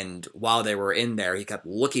 And while they were in there, he kept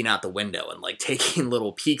looking out the window and like taking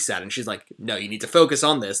little peeks at it. And she's like, no, you need to focus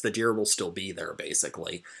on this. The deer will still be there,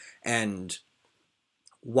 basically. And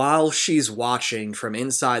while she's watching from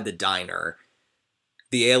inside the diner,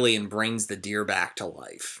 the alien brings the deer back to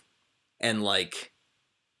life. And like,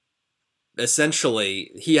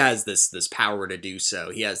 essentially, he has this power to do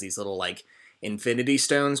so. He has these little like infinity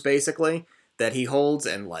stones, basically, that he holds.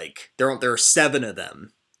 And like, there are 7 of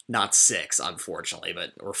them. Not 6, unfortunately,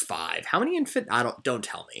 or 5. How many don't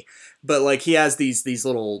tell me. But like he has these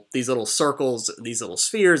little circles, these little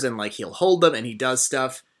spheres, and like he'll hold them and he does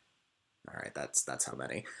stuff. All right, that's how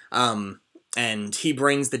many. And he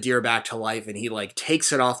brings the deer back to life, and he like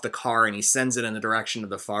takes it off the car and he sends it in the direction of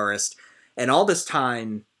the forest. And all this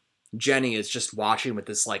time, Jenny is just watching with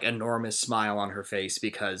this like enormous smile on her face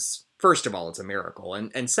because first of all, it's a miracle,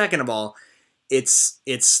 and second of all, it's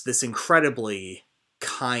this incredibly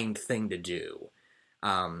kind thing to do,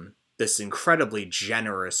 this incredibly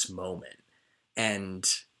generous moment. And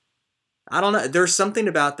I don't know, there's something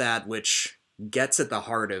about that which gets at the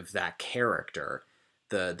heart of that character,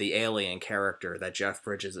 the alien character that Jeff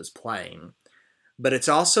Bridges is playing. But it's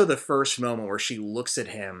also the first moment where she looks at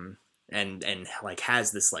him and like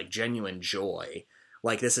has this like genuine joy,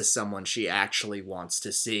 like this is someone she actually wants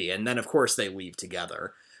to see. And then of course they leave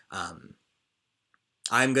together.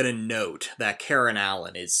 I'm going to note that Karen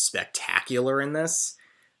Allen is spectacular in this.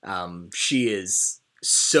 She is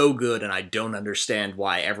so good, and I don't understand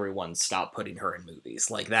why everyone stopped putting her in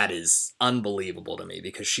movies. Like, that is unbelievable to me,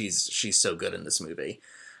 because she's so good in this movie.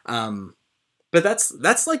 But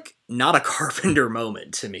that's like not a Carpenter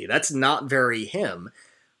moment to me. That's not very him.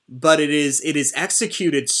 But it is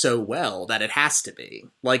executed so well that it has to be.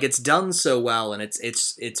 Like, it's done so well, and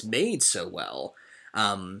it's made so well.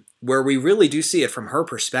 Where we really do see it from her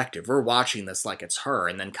perspective. We're watching this like it's her,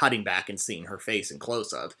 and then cutting back and seeing her face in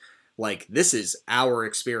close-up. Like, this is our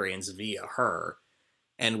experience via her,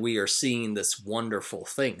 and we are seeing this wonderful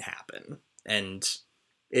thing happen. And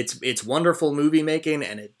It's wonderful movie making,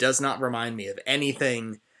 and it does not remind me of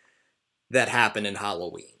anything that happened in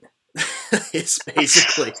Halloween. It's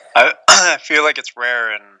basically... I feel like it's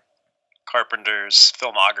rare in Carpenter's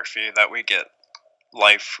filmography that we get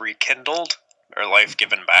life rekindled or life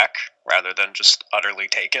given back rather than just utterly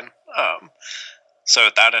taken. So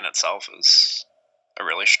that in itself is a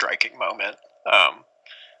really striking moment,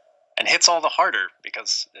 and hits all the harder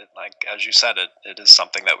because, like as you said, it is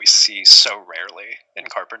something that we see so rarely in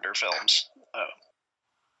Carpenter films.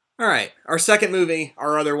 All right, our second movie,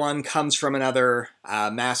 our other one, comes from another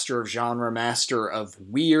master of genre, master of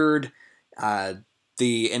weird,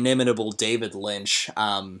 the inimitable David Lynch.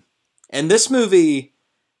 And this movie,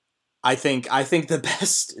 I think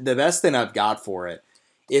the best thing I've got for it.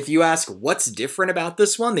 If you ask what's different about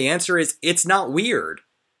this one, the answer is it's not weird.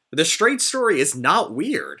 The Straight Story is not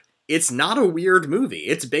weird. It's not a weird movie.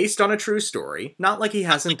 It's based on a true story. Not like he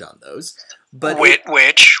hasn't done those. But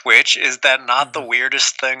which is that not the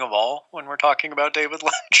weirdest thing of all when we're talking about David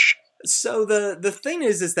Lynch? So the thing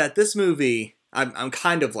is that this movie, I'm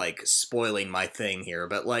kind of like spoiling my thing here,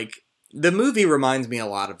 but like the movie reminds me a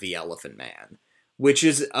lot of The Elephant Man, which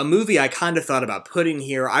is a movie I kind of thought about putting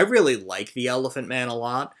here. I really like The Elephant Man a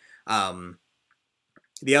lot.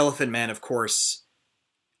 The Elephant Man, of course,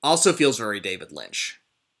 also feels very David Lynch.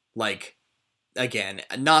 Like, again,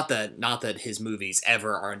 not that his movies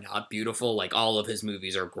ever are not beautiful. Like, all of his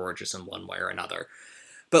movies are gorgeous in one way or another.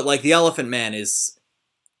 But, like, The Elephant Man is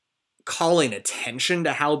calling attention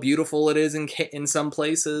to how beautiful it is in some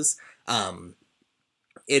places.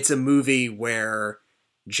 It's a movie where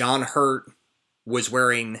John Hurt was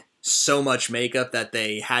wearing so much makeup that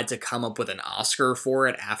they had to come up with an Oscar for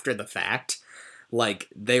it after the fact. Like,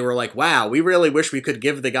 they were like, wow, we really wish we could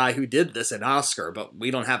give the guy who did this an Oscar, but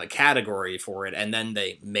we don't have a category for it, and then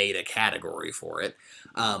they made a category for it.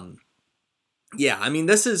 Yeah, I mean,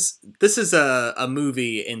 this is a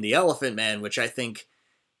movie in The Elephant Man, which I think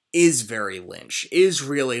is very Lynch, is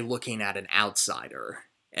really looking at an outsider,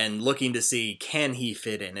 and looking to see, can he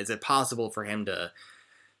fit in? Is it possible for him to,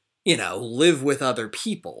 live with other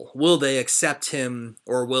people? Will they accept him,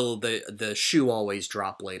 or will the shoe always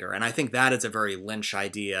drop later? And I think that is a very Lynch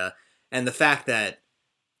idea. And the fact that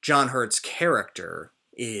John Hurt's character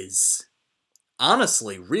is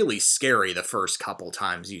honestly really scary the first couple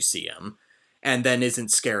times you see him, and then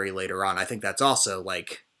isn't scary later on, I think that's also,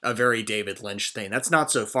 like, a very David Lynch thing. That's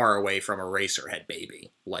not so far away from Eraserhead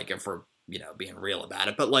Baby, like, if we're, being real about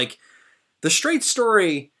it. But, like, The Straight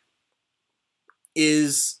Story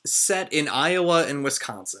is set in Iowa and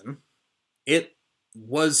Wisconsin. It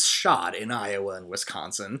was shot in Iowa and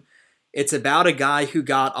Wisconsin. It's about a guy who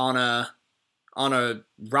got on a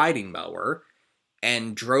riding mower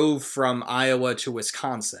and drove from Iowa to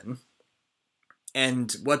Wisconsin.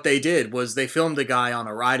 And what they did was they filmed a guy on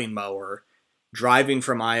a riding mower driving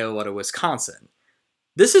from Iowa to Wisconsin.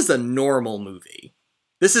 This is a normal movie.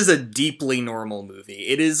 This is a deeply normal movie.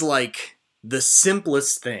 It is like the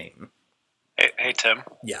simplest thing. Hey, Tim.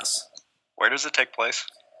 Yes. Where does it take place?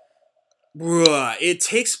 It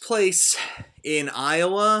takes place in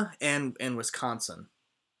Iowa and Wisconsin.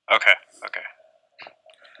 Okay.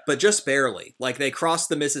 But just barely. Like, they cross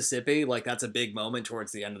the Mississippi, like, that's a big moment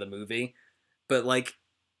towards the end of the movie. But, like,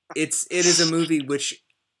 it is a movie which,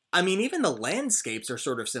 I mean, even the landscapes are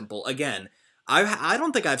sort of simple. Again, I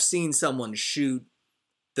don't think I've seen someone shoot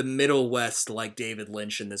the Middle West like David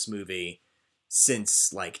Lynch in this movie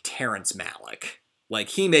since, like, Terrence Malick. Like,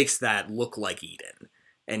 he makes that look like Eden.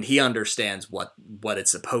 And he understands what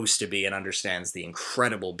it's supposed to be and understands the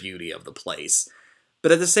incredible beauty of the place.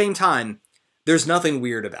 But at the same time, there's nothing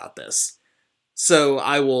weird about this. So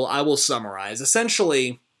I will summarize.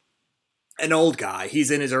 Essentially, an old guy, he's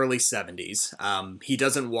in his early 70s. He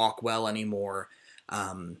doesn't walk well anymore.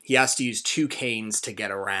 He has to use 2 canes to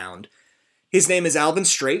get around. His name is Alvin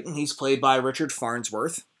Straight, and he's played by Richard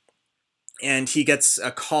Farnsworth. And he gets a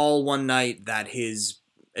call one night that his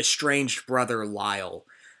estranged brother, Lyle,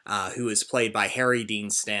 who is played by Harry Dean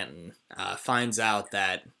Stanton, finds out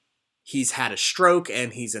that he's had a stroke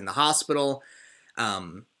and he's in the hospital.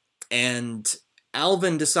 And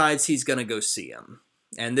Alvin decides he's going to go see him.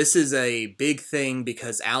 And this is a big thing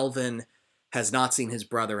because Alvin has not seen his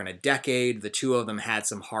brother in a decade. The two of them had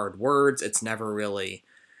some hard words. It's never really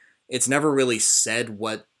said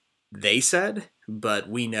what they said, but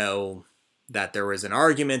we know that there was an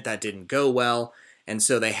argument that didn't go well, and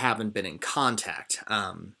so they haven't been in contact.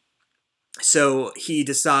 So he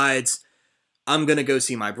decides, I'm going to go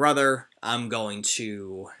see my brother. I'm going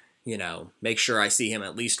to, make sure I see him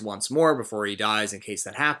at least once more before he dies in case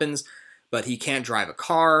that happens. But he can't drive a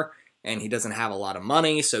car, and he doesn't have a lot of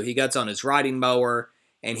money, so he gets on his riding mower,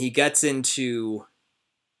 and he gets into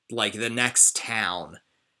like the next town,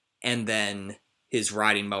 and then his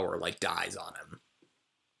riding mower like dies on him.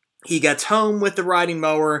 He gets home with the riding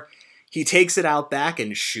mower, he takes it out back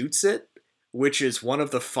and shoots it, which is one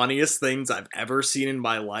of the funniest things I've ever seen in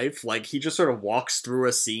my life. Like, he just sort of walks through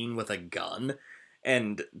a scene with a gun,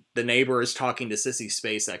 and the neighbor is talking to Sissy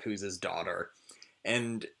Spacek, who's his daughter,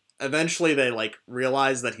 and eventually they, like,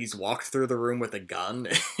 realize that he's walked through the room with a gun.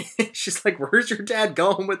 She's like, where's your dad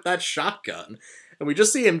going with that shotgun? And we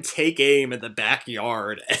just see him take aim in the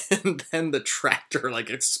backyard, and then the tractor,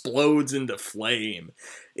 like, explodes into flame.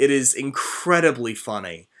 It is incredibly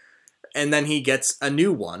funny. And then he gets a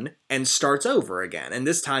new one and starts over again. And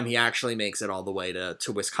this time he actually makes it all the way to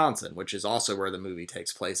Wisconsin, which is also where the movie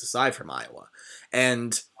takes place, aside from Iowa.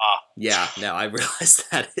 And yeah, no, I realized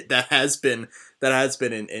that has been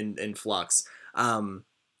in flux.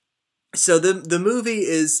 So the movie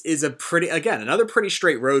is a pretty, again, another pretty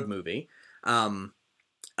straight road movie.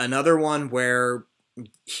 Another one where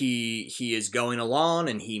he is going along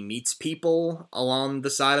and he meets people along the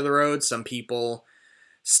side of the road. Some people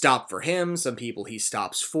stop for him, some people he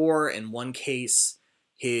stops for. In one case,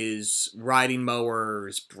 his riding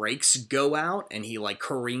mower's brakes go out and he like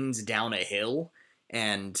careens down a hill,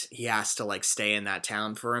 and he has to like stay in that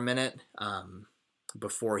town for a minute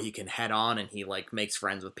before he can head on, and he like makes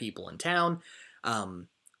friends with people in town. A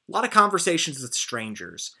lot of conversations with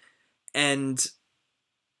strangers, and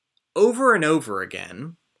over and over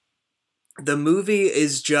again, the movie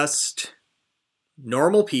is just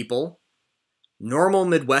normal people, normal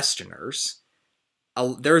Midwesterners.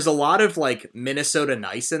 There's a lot of, like, Minnesota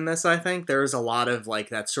nice in this, I think. There's a lot of, like,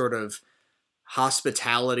 that sort of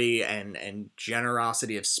hospitality and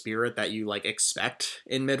generosity of spirit that you, like, expect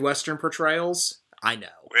in Midwestern portrayals. I know.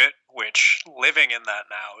 Which, living in that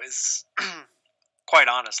now is, quite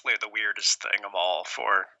honestly, the weirdest thing of all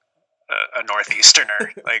for a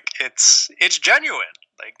Northeasterner. Like, it's genuine.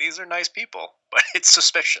 Like, these are nice people, but it's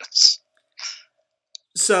suspicious.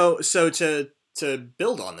 So to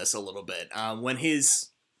build on this a little bit, when his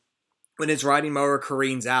riding mower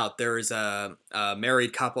careens out, there is a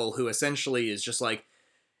married couple who essentially is just like,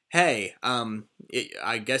 hey,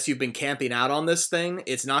 I guess you've been camping out on this thing.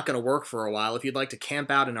 It's not going to work for a while. If you'd like to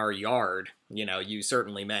camp out in our yard, you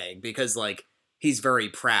certainly may. Because, like, he's very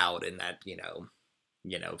proud in that,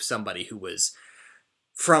 somebody who was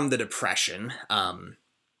from the Depression.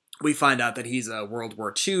 We find out that he's a World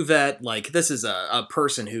War II vet. Like, this is a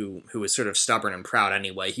person who is sort of stubborn and proud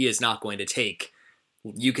anyway. He is not going to take,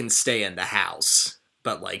 you can stay in the house.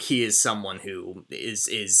 But, like, he is someone who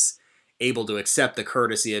is able to accept the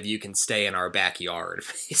courtesy of, you can stay in our backyard,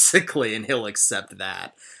 basically, and he'll accept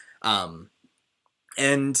that.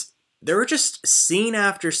 And there were just scene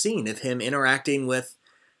after scene of him interacting with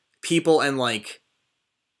people, and, like,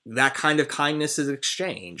 that kind of kindness is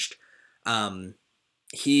exchanged.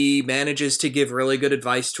 He manages to give really good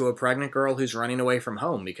advice to a pregnant girl who's running away from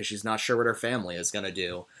home because she's not sure what her family is going to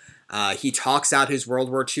do. He talks out his World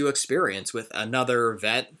War II experience with another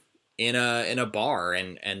vet in a bar,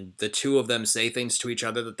 and the two of them say things to each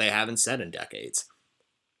other that they haven't said in decades.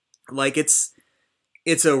 Like,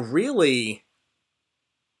 it's a really,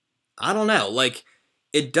 I don't know, like,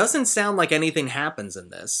 it doesn't sound like anything happens in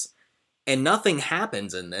this. And nothing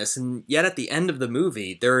happens in this, and yet at the end of the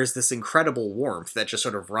movie, there is this incredible warmth that just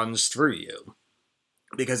sort of runs through you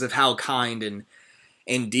because of how kind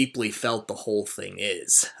and deeply felt the whole thing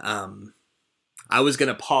is. I was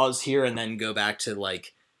going to pause here and then go back to,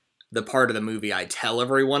 like, the part of the movie I tell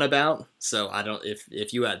everyone about, so I don't,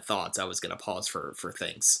 if you had thoughts, I was going to pause for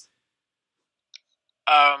things.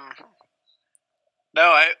 No,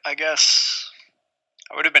 I guess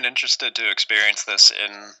I would have been interested to experience this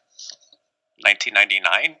in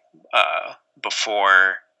 1999,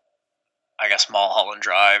 before, I guess, Mulholland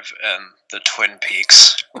Drive and the Twin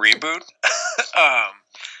Peaks reboot.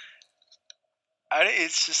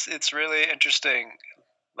 It's really interesting.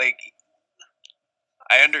 Like,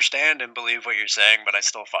 I understand and believe what you're saying, but I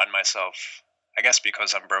still find myself, I guess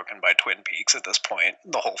because I'm broken by Twin Peaks at this point,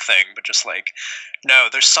 the whole thing, but just like, no,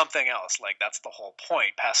 there's something else. Like, that's the whole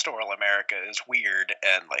point. Pastoral America is weird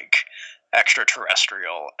and, like,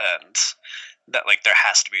 extraterrestrial, and that, like, there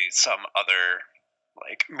has to be some other,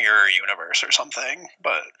 like, mirror universe or something.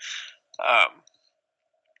 But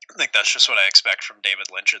like, that's just what I expect from David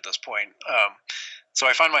Lynch at this point. So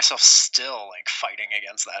I find myself still, like, fighting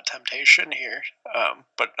against that temptation here.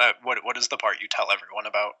 But what is the part you tell everyone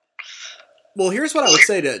about? Well, here's what I would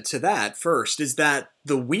say to that first, is that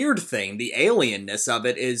the weird thing, the alienness of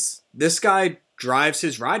it, is this guy drives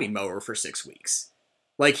his riding mower for 6 weeks.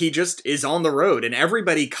 Like, he just is on the road, and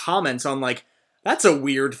everybody comments on, like, that's a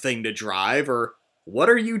weird thing to drive, or what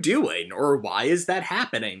are you doing, or why is that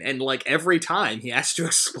happening? And like every time he has to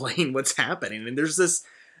explain what's happening, and there's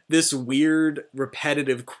this weird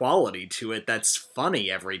repetitive quality to it that's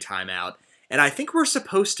funny every time out. And I think we're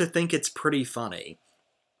supposed to think it's pretty funny,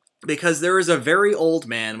 because there is a very old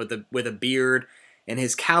man with a beard and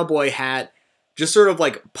his cowboy hat, just sort of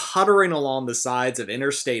like puttering along the sides of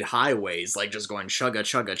interstate highways, like just going chugga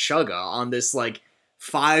chugga chugga on this like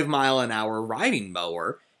 5-mile-an-hour riding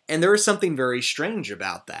mower. And there is something very strange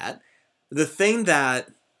about that. The thing that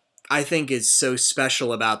I think is so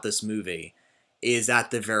special about this movie is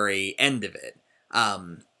at the very end of it.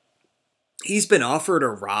 He's been offered a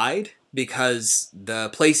ride because the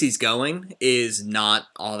place he's going is not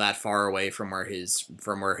all that far away from where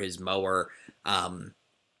his mower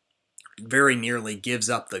very nearly gives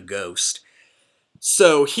up the ghost.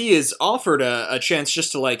 So he is offered a chance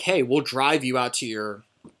just to like, hey, we'll drive you out to your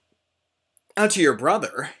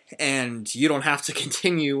brother, and you don't have to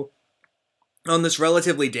continue on this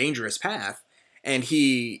relatively dangerous path. And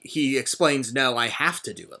he explains, no, I have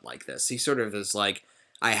to do it like this. He sort of is like,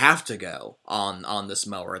 I have to go on this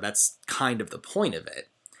mower. That's kind of the point of it.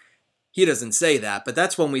 He doesn't say that, but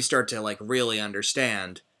that's when we start to like really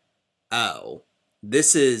understand, oh,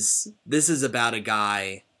 this is about a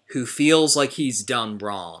guy who feels like he's done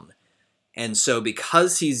wrong. And so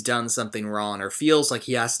because he's done something wrong or feels like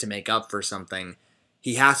he has to make up for something,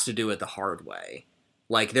 he has to do it the hard way.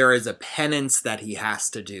 Like there is a penance that he has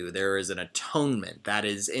to do. There is an atonement that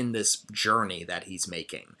is in this journey that he's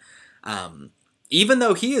making. Even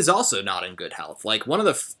though he is also not in good health. Like one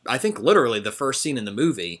of I think literally the first scene in the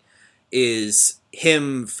movie is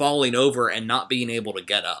him falling over and not being able to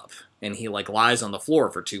get up. And he like lies on the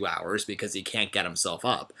floor for 2 hours because he can't get himself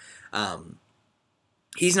up.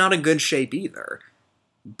 He's not in good shape either.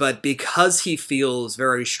 But because he feels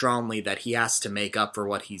very strongly that he has to make up for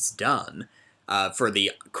what he's done, for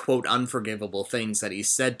the quote unforgivable things that he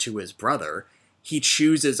said to his brother, he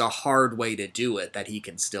chooses a hard way to do it that he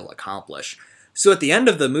can still accomplish. So at the end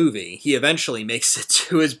of the movie, he eventually makes it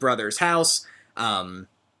to his brother's house.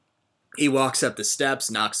 He walks up the steps,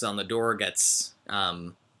 knocks on the door,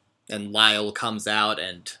 and Lyle comes out,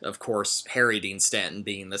 and of course, Harry Dean Stanton,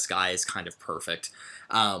 being this guy, is kind of perfect.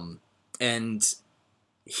 And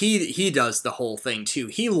he does the whole thing too.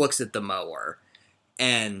 He looks at the mower,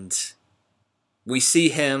 and we see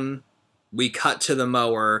him, we cut to the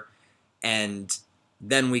mower, and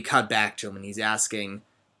then we cut back to him, and he's asking,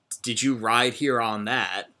 did you ride here on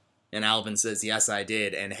that? And Alvin says, yes, I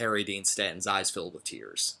did, and Harry Dean Stanton's eyes filled with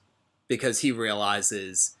tears. Because he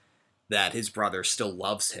realizes that his brother still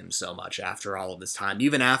loves him so much after all of this time,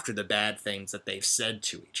 even after the bad things that they've said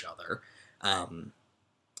to each other,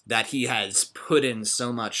 that he has put in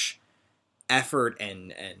so much effort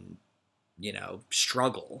and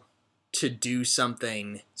struggle to do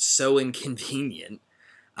something so inconvenient,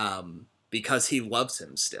 because he loves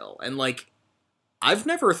him still. And like, I've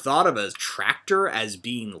never thought of a tractor as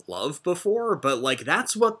being love before, but like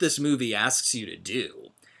that's what this movie asks you to do.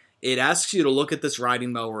 It asks you to look at this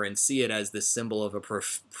riding mower and see it as this symbol of a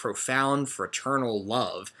profound fraternal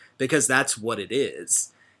love, because that's what it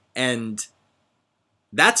is. And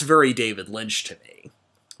that's very David Lynch to me.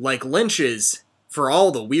 Like, Lynch is, for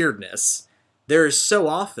all the weirdness, there is so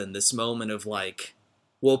often this moment of like,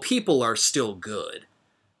 well, people are still good.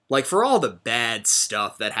 Like, for all the bad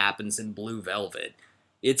stuff that happens in Blue Velvet,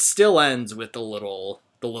 it still ends with the little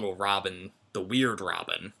Robin, the weird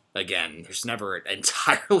Robin. Again, there's never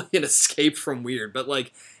entirely an escape from weird, but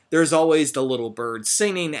like, there's always the little bird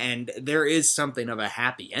singing, and there is something of a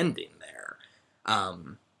happy ending there.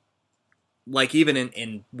 Like, even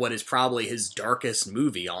in what is probably his darkest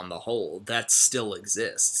movie on the whole, that still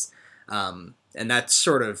exists. And that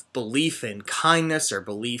sort of belief in kindness or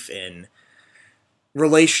belief in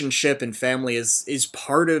relationship and family is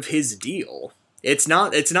part of his deal. It's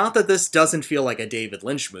not that this doesn't feel like a David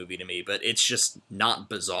Lynch movie to me, but it's just not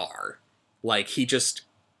bizarre. Like, he just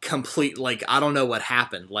I don't know what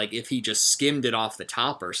happened. Like, if he just skimmed it off the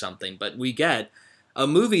top or something, but we get a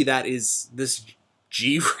movie that is this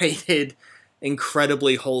G-rated,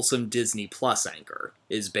 incredibly wholesome Disney Plus anchor,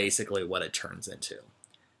 is basically what it turns into.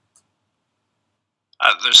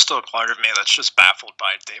 There's still a part of me that's just baffled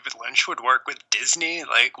by David Lynch would work with Disney.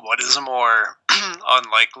 Like, what is a more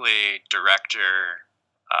unlikely director,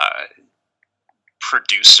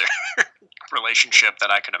 producer relationship that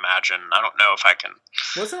I could imagine? I don't know if I can.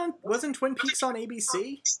 Wasn't Twin Peaks on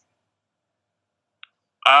ABC?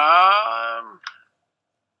 I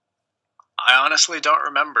honestly don't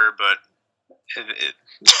remember, but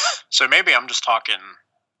so maybe I'm just talking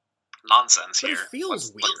nonsense but here. It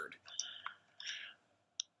feels weird.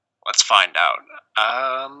 Let's find out.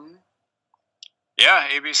 Yeah,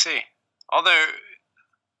 ABC. Although,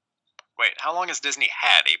 wait, how long has Disney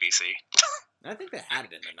had ABC? I think they had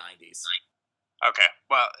it in the 90s. Okay,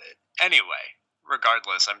 well, anyway,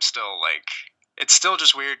 regardless, I'm still like, it's still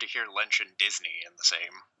just weird to hear Lynch and Disney in the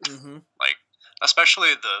same, like,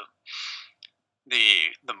 especially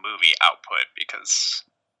the movie output, because,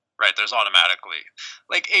 right, there's automatically,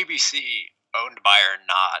 like, ABC, owned by or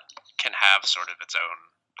not, can have sort of its own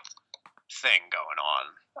thing going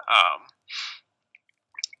on.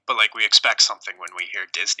 But, like, we expect something when we hear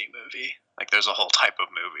Disney movie. Like, there's a whole type of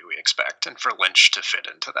movie we expect, and for Lynch to fit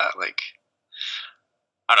into that, like,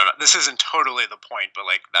 I don't know. This isn't totally the point, but,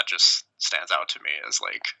 like, that just stands out to me as,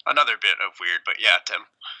 like, another bit of weird. But yeah, Tim.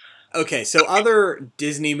 Okay, so other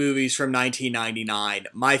Disney movies from 1999,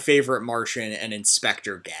 My Favorite Martian and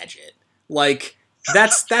Inspector Gadget. Like,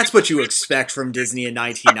 that's what you expect from Disney in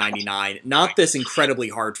 1999, not this incredibly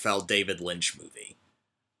heartfelt David Lynch movie.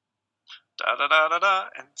 Da da da da da,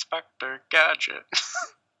 Inspector Gadget.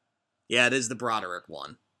 Yeah, it is the Broderick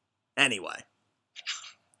one. Anyway.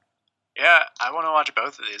 Yeah, I want to watch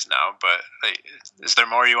both of these now, but like, is there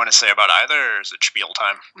more you want to say about either, or is it spiel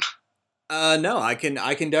time? No, I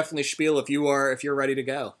can definitely spiel if you're ready to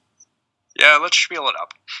go. Yeah, let's spiel it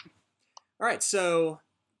up. All right, so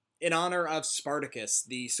in honor of Spartacus,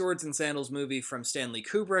 the Swords and Sandals movie from Stanley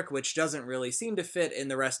Kubrick, which doesn't really seem to fit in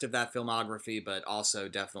the rest of that filmography, but also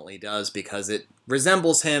definitely does because it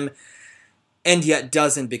resembles him, and yet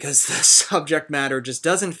doesn't because the subject matter just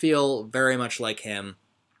doesn't feel very much like him.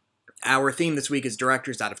 Our theme this week is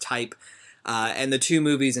Directors Out of Type, and the two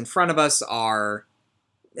movies in front of us are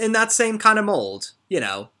in that same kind of mold. You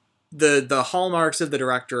know, the hallmarks of the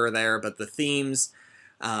director are there, but the themes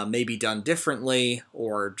may be done differently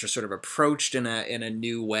or just sort of approached in a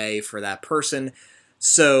new way for that person.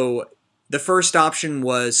 So the first option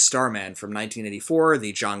was Starman from 1984,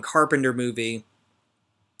 the John Carpenter movie,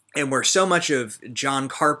 and where so much of John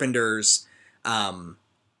Carpenter's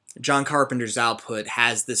output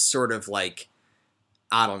has this sort of like,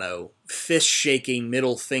 I don't know, fist-shaking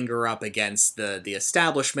middle finger up against the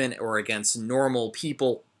establishment or against normal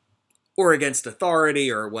people or against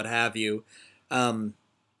authority or what have you.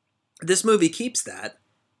 This movie keeps that,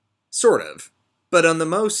 sort of. But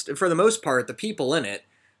for the most part, the people in it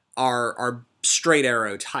are straight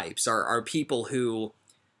arrow types, are people who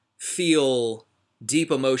feel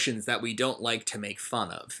deep emotions that we don't like to make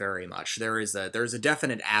fun of very much. There's a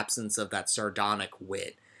definite absence of that sardonic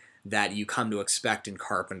wit that you come to expect in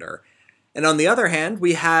Carpenter. And on the other hand,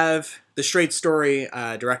 we have the straight story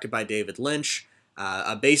directed by David Lynch,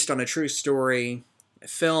 based on a true story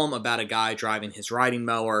film about a guy driving his riding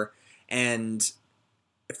mower. And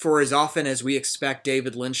for as often as we expect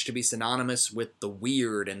David Lynch to be synonymous with the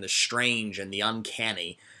weird and the strange and the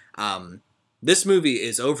uncanny, this movie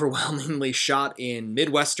is overwhelmingly shot in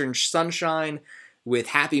Midwestern sunshine, with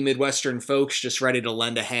happy Midwestern folks just ready to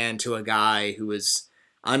lend a hand to a guy who is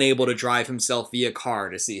unable to drive himself via car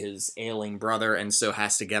to see his ailing brother, and so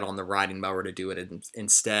has to get on the riding mower to do it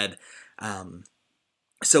instead.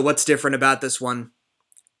 So what's different about this one?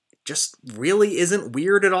 Just really isn't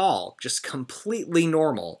weird at all. Just completely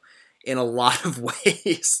normal in a lot of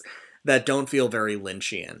ways that don't feel very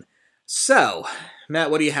Lynchian. So,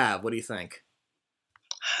 Matt, what do you have? What do you think?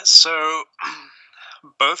 So,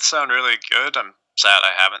 both sound really good. I'm sad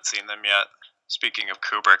I haven't seen them yet. Speaking of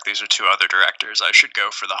Kubrick, these are two other directors I should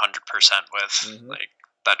go for the 100% with. Mm-hmm. Like,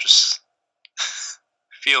 that just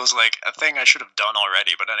feels like a thing I should have done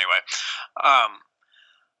already. But anyway,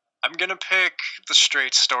 I'm gonna pick the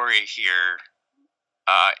straight story here,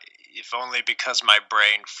 if only because my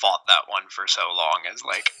brain fought that one for so long. Is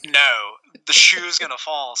like, no, the shoe's gonna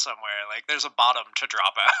fall somewhere. Like, there's a bottom to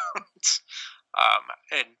drop out.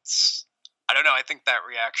 And I don't know. I think that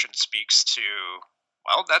reaction speaks to,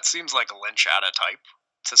 well, that seems like a Lynch out of type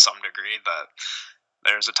to some degree. That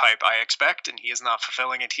there's a type I expect, and he is not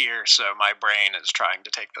fulfilling it here. So my brain is trying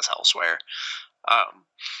to take this elsewhere. I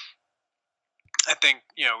think,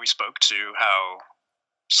 we spoke to how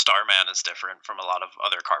Starman is different from a lot of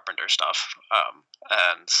other Carpenter stuff,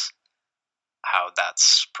 and how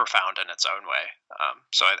that's profound in its own way.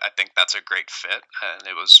 So I think that's a great fit, and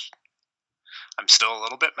I'm still a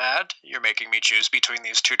little bit mad you're making me choose between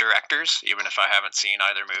these two directors, even if I haven't seen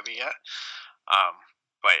either movie yet.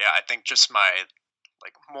 But yeah, I think just my,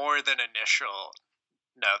 more than initial,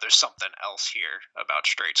 no, there's something else here about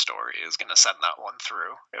Straight Story is going to send that one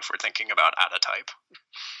through if we're thinking about out of type.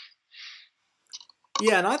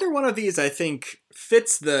 Yeah, and either one of these I think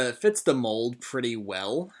fits the mold pretty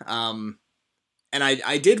well. And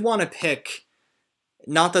I did want to pick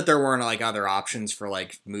Not that there weren't like other options for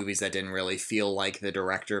like movies that didn't really feel like the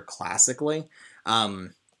director classically.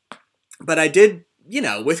 But I did,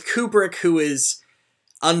 with Kubrick, who is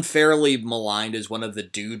unfairly maligned as one of the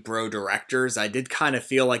dude bro directors, I did kind of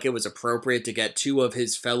feel like it was appropriate to get two of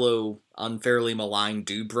his fellow unfairly maligned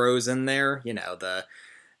dude bros in there.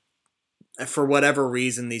 For whatever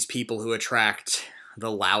reason, these people who attract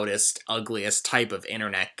the loudest, ugliest type of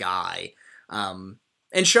internet guy.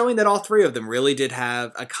 And showing that all three of them really did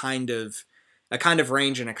have a kind of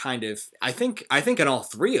range and a kind of, I think in all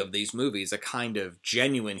three of these movies, a kind of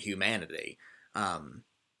genuine humanity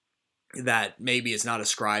that maybe is not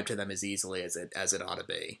ascribed to them as easily as it ought to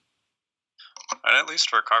be. And at least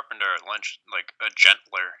for Carpenter and Lynch, like a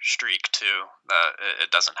gentler streak too, that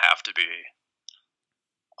it doesn't have to be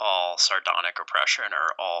all sardonic oppression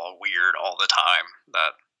or all weird all the time.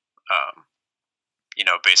 That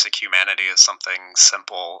basic humanity is something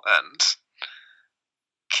simple and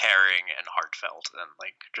caring and heartfelt and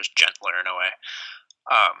like just gentler in a way.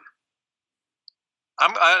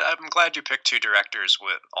 I'm glad you picked two directors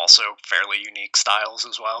with also fairly unique styles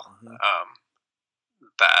as well. Mhm.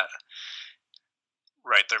 That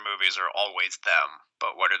right, their movies are always them,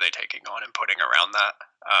 but what are they taking on and putting around that?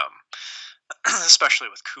 Especially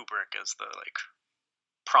with Kubrick as the like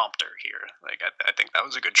prompter here. Like I think that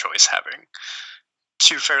was a good choice, having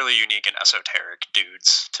two fairly unique and esoteric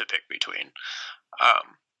dudes to pick between. I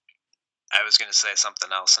was going to say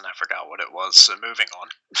something else and I forgot what it was, so moving on.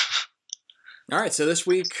 All right, so this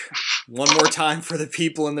week, one more time for the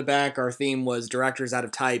people in the back, our theme was Directors Out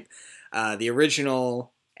of Type. The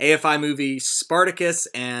original AFI movie Spartacus,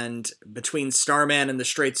 and between Starman and The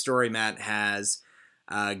Straight Story, Matt has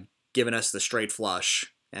given us The Straight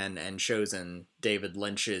Flush and chosen David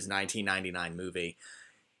Lynch's 1999 movie.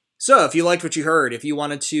 So if you liked what you heard, if you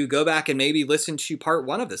wanted to go back and maybe listen to part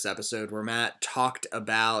 1 of this episode where Matt talked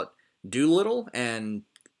about Doolittle and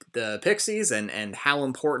the Pixies and how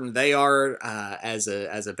important they are as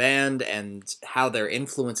a band and how their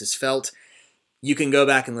influence is felt, you can go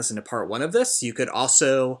back and listen to part 1 of this. You could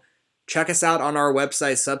also check us out on our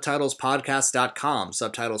website, subtitlespodcast.com.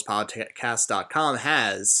 Subtitlespodcast.com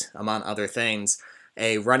has, among other things,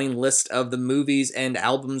 a running list of the movies and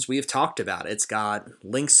albums we have talked about. It's got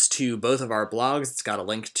links to both of our blogs. It's got a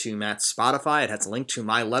link to Matt's Spotify. It has a link to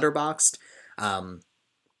my Letterboxd.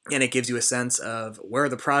 And it gives you a sense of where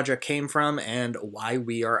the project came from and why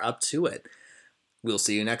we are up to it. We'll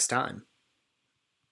see you next time.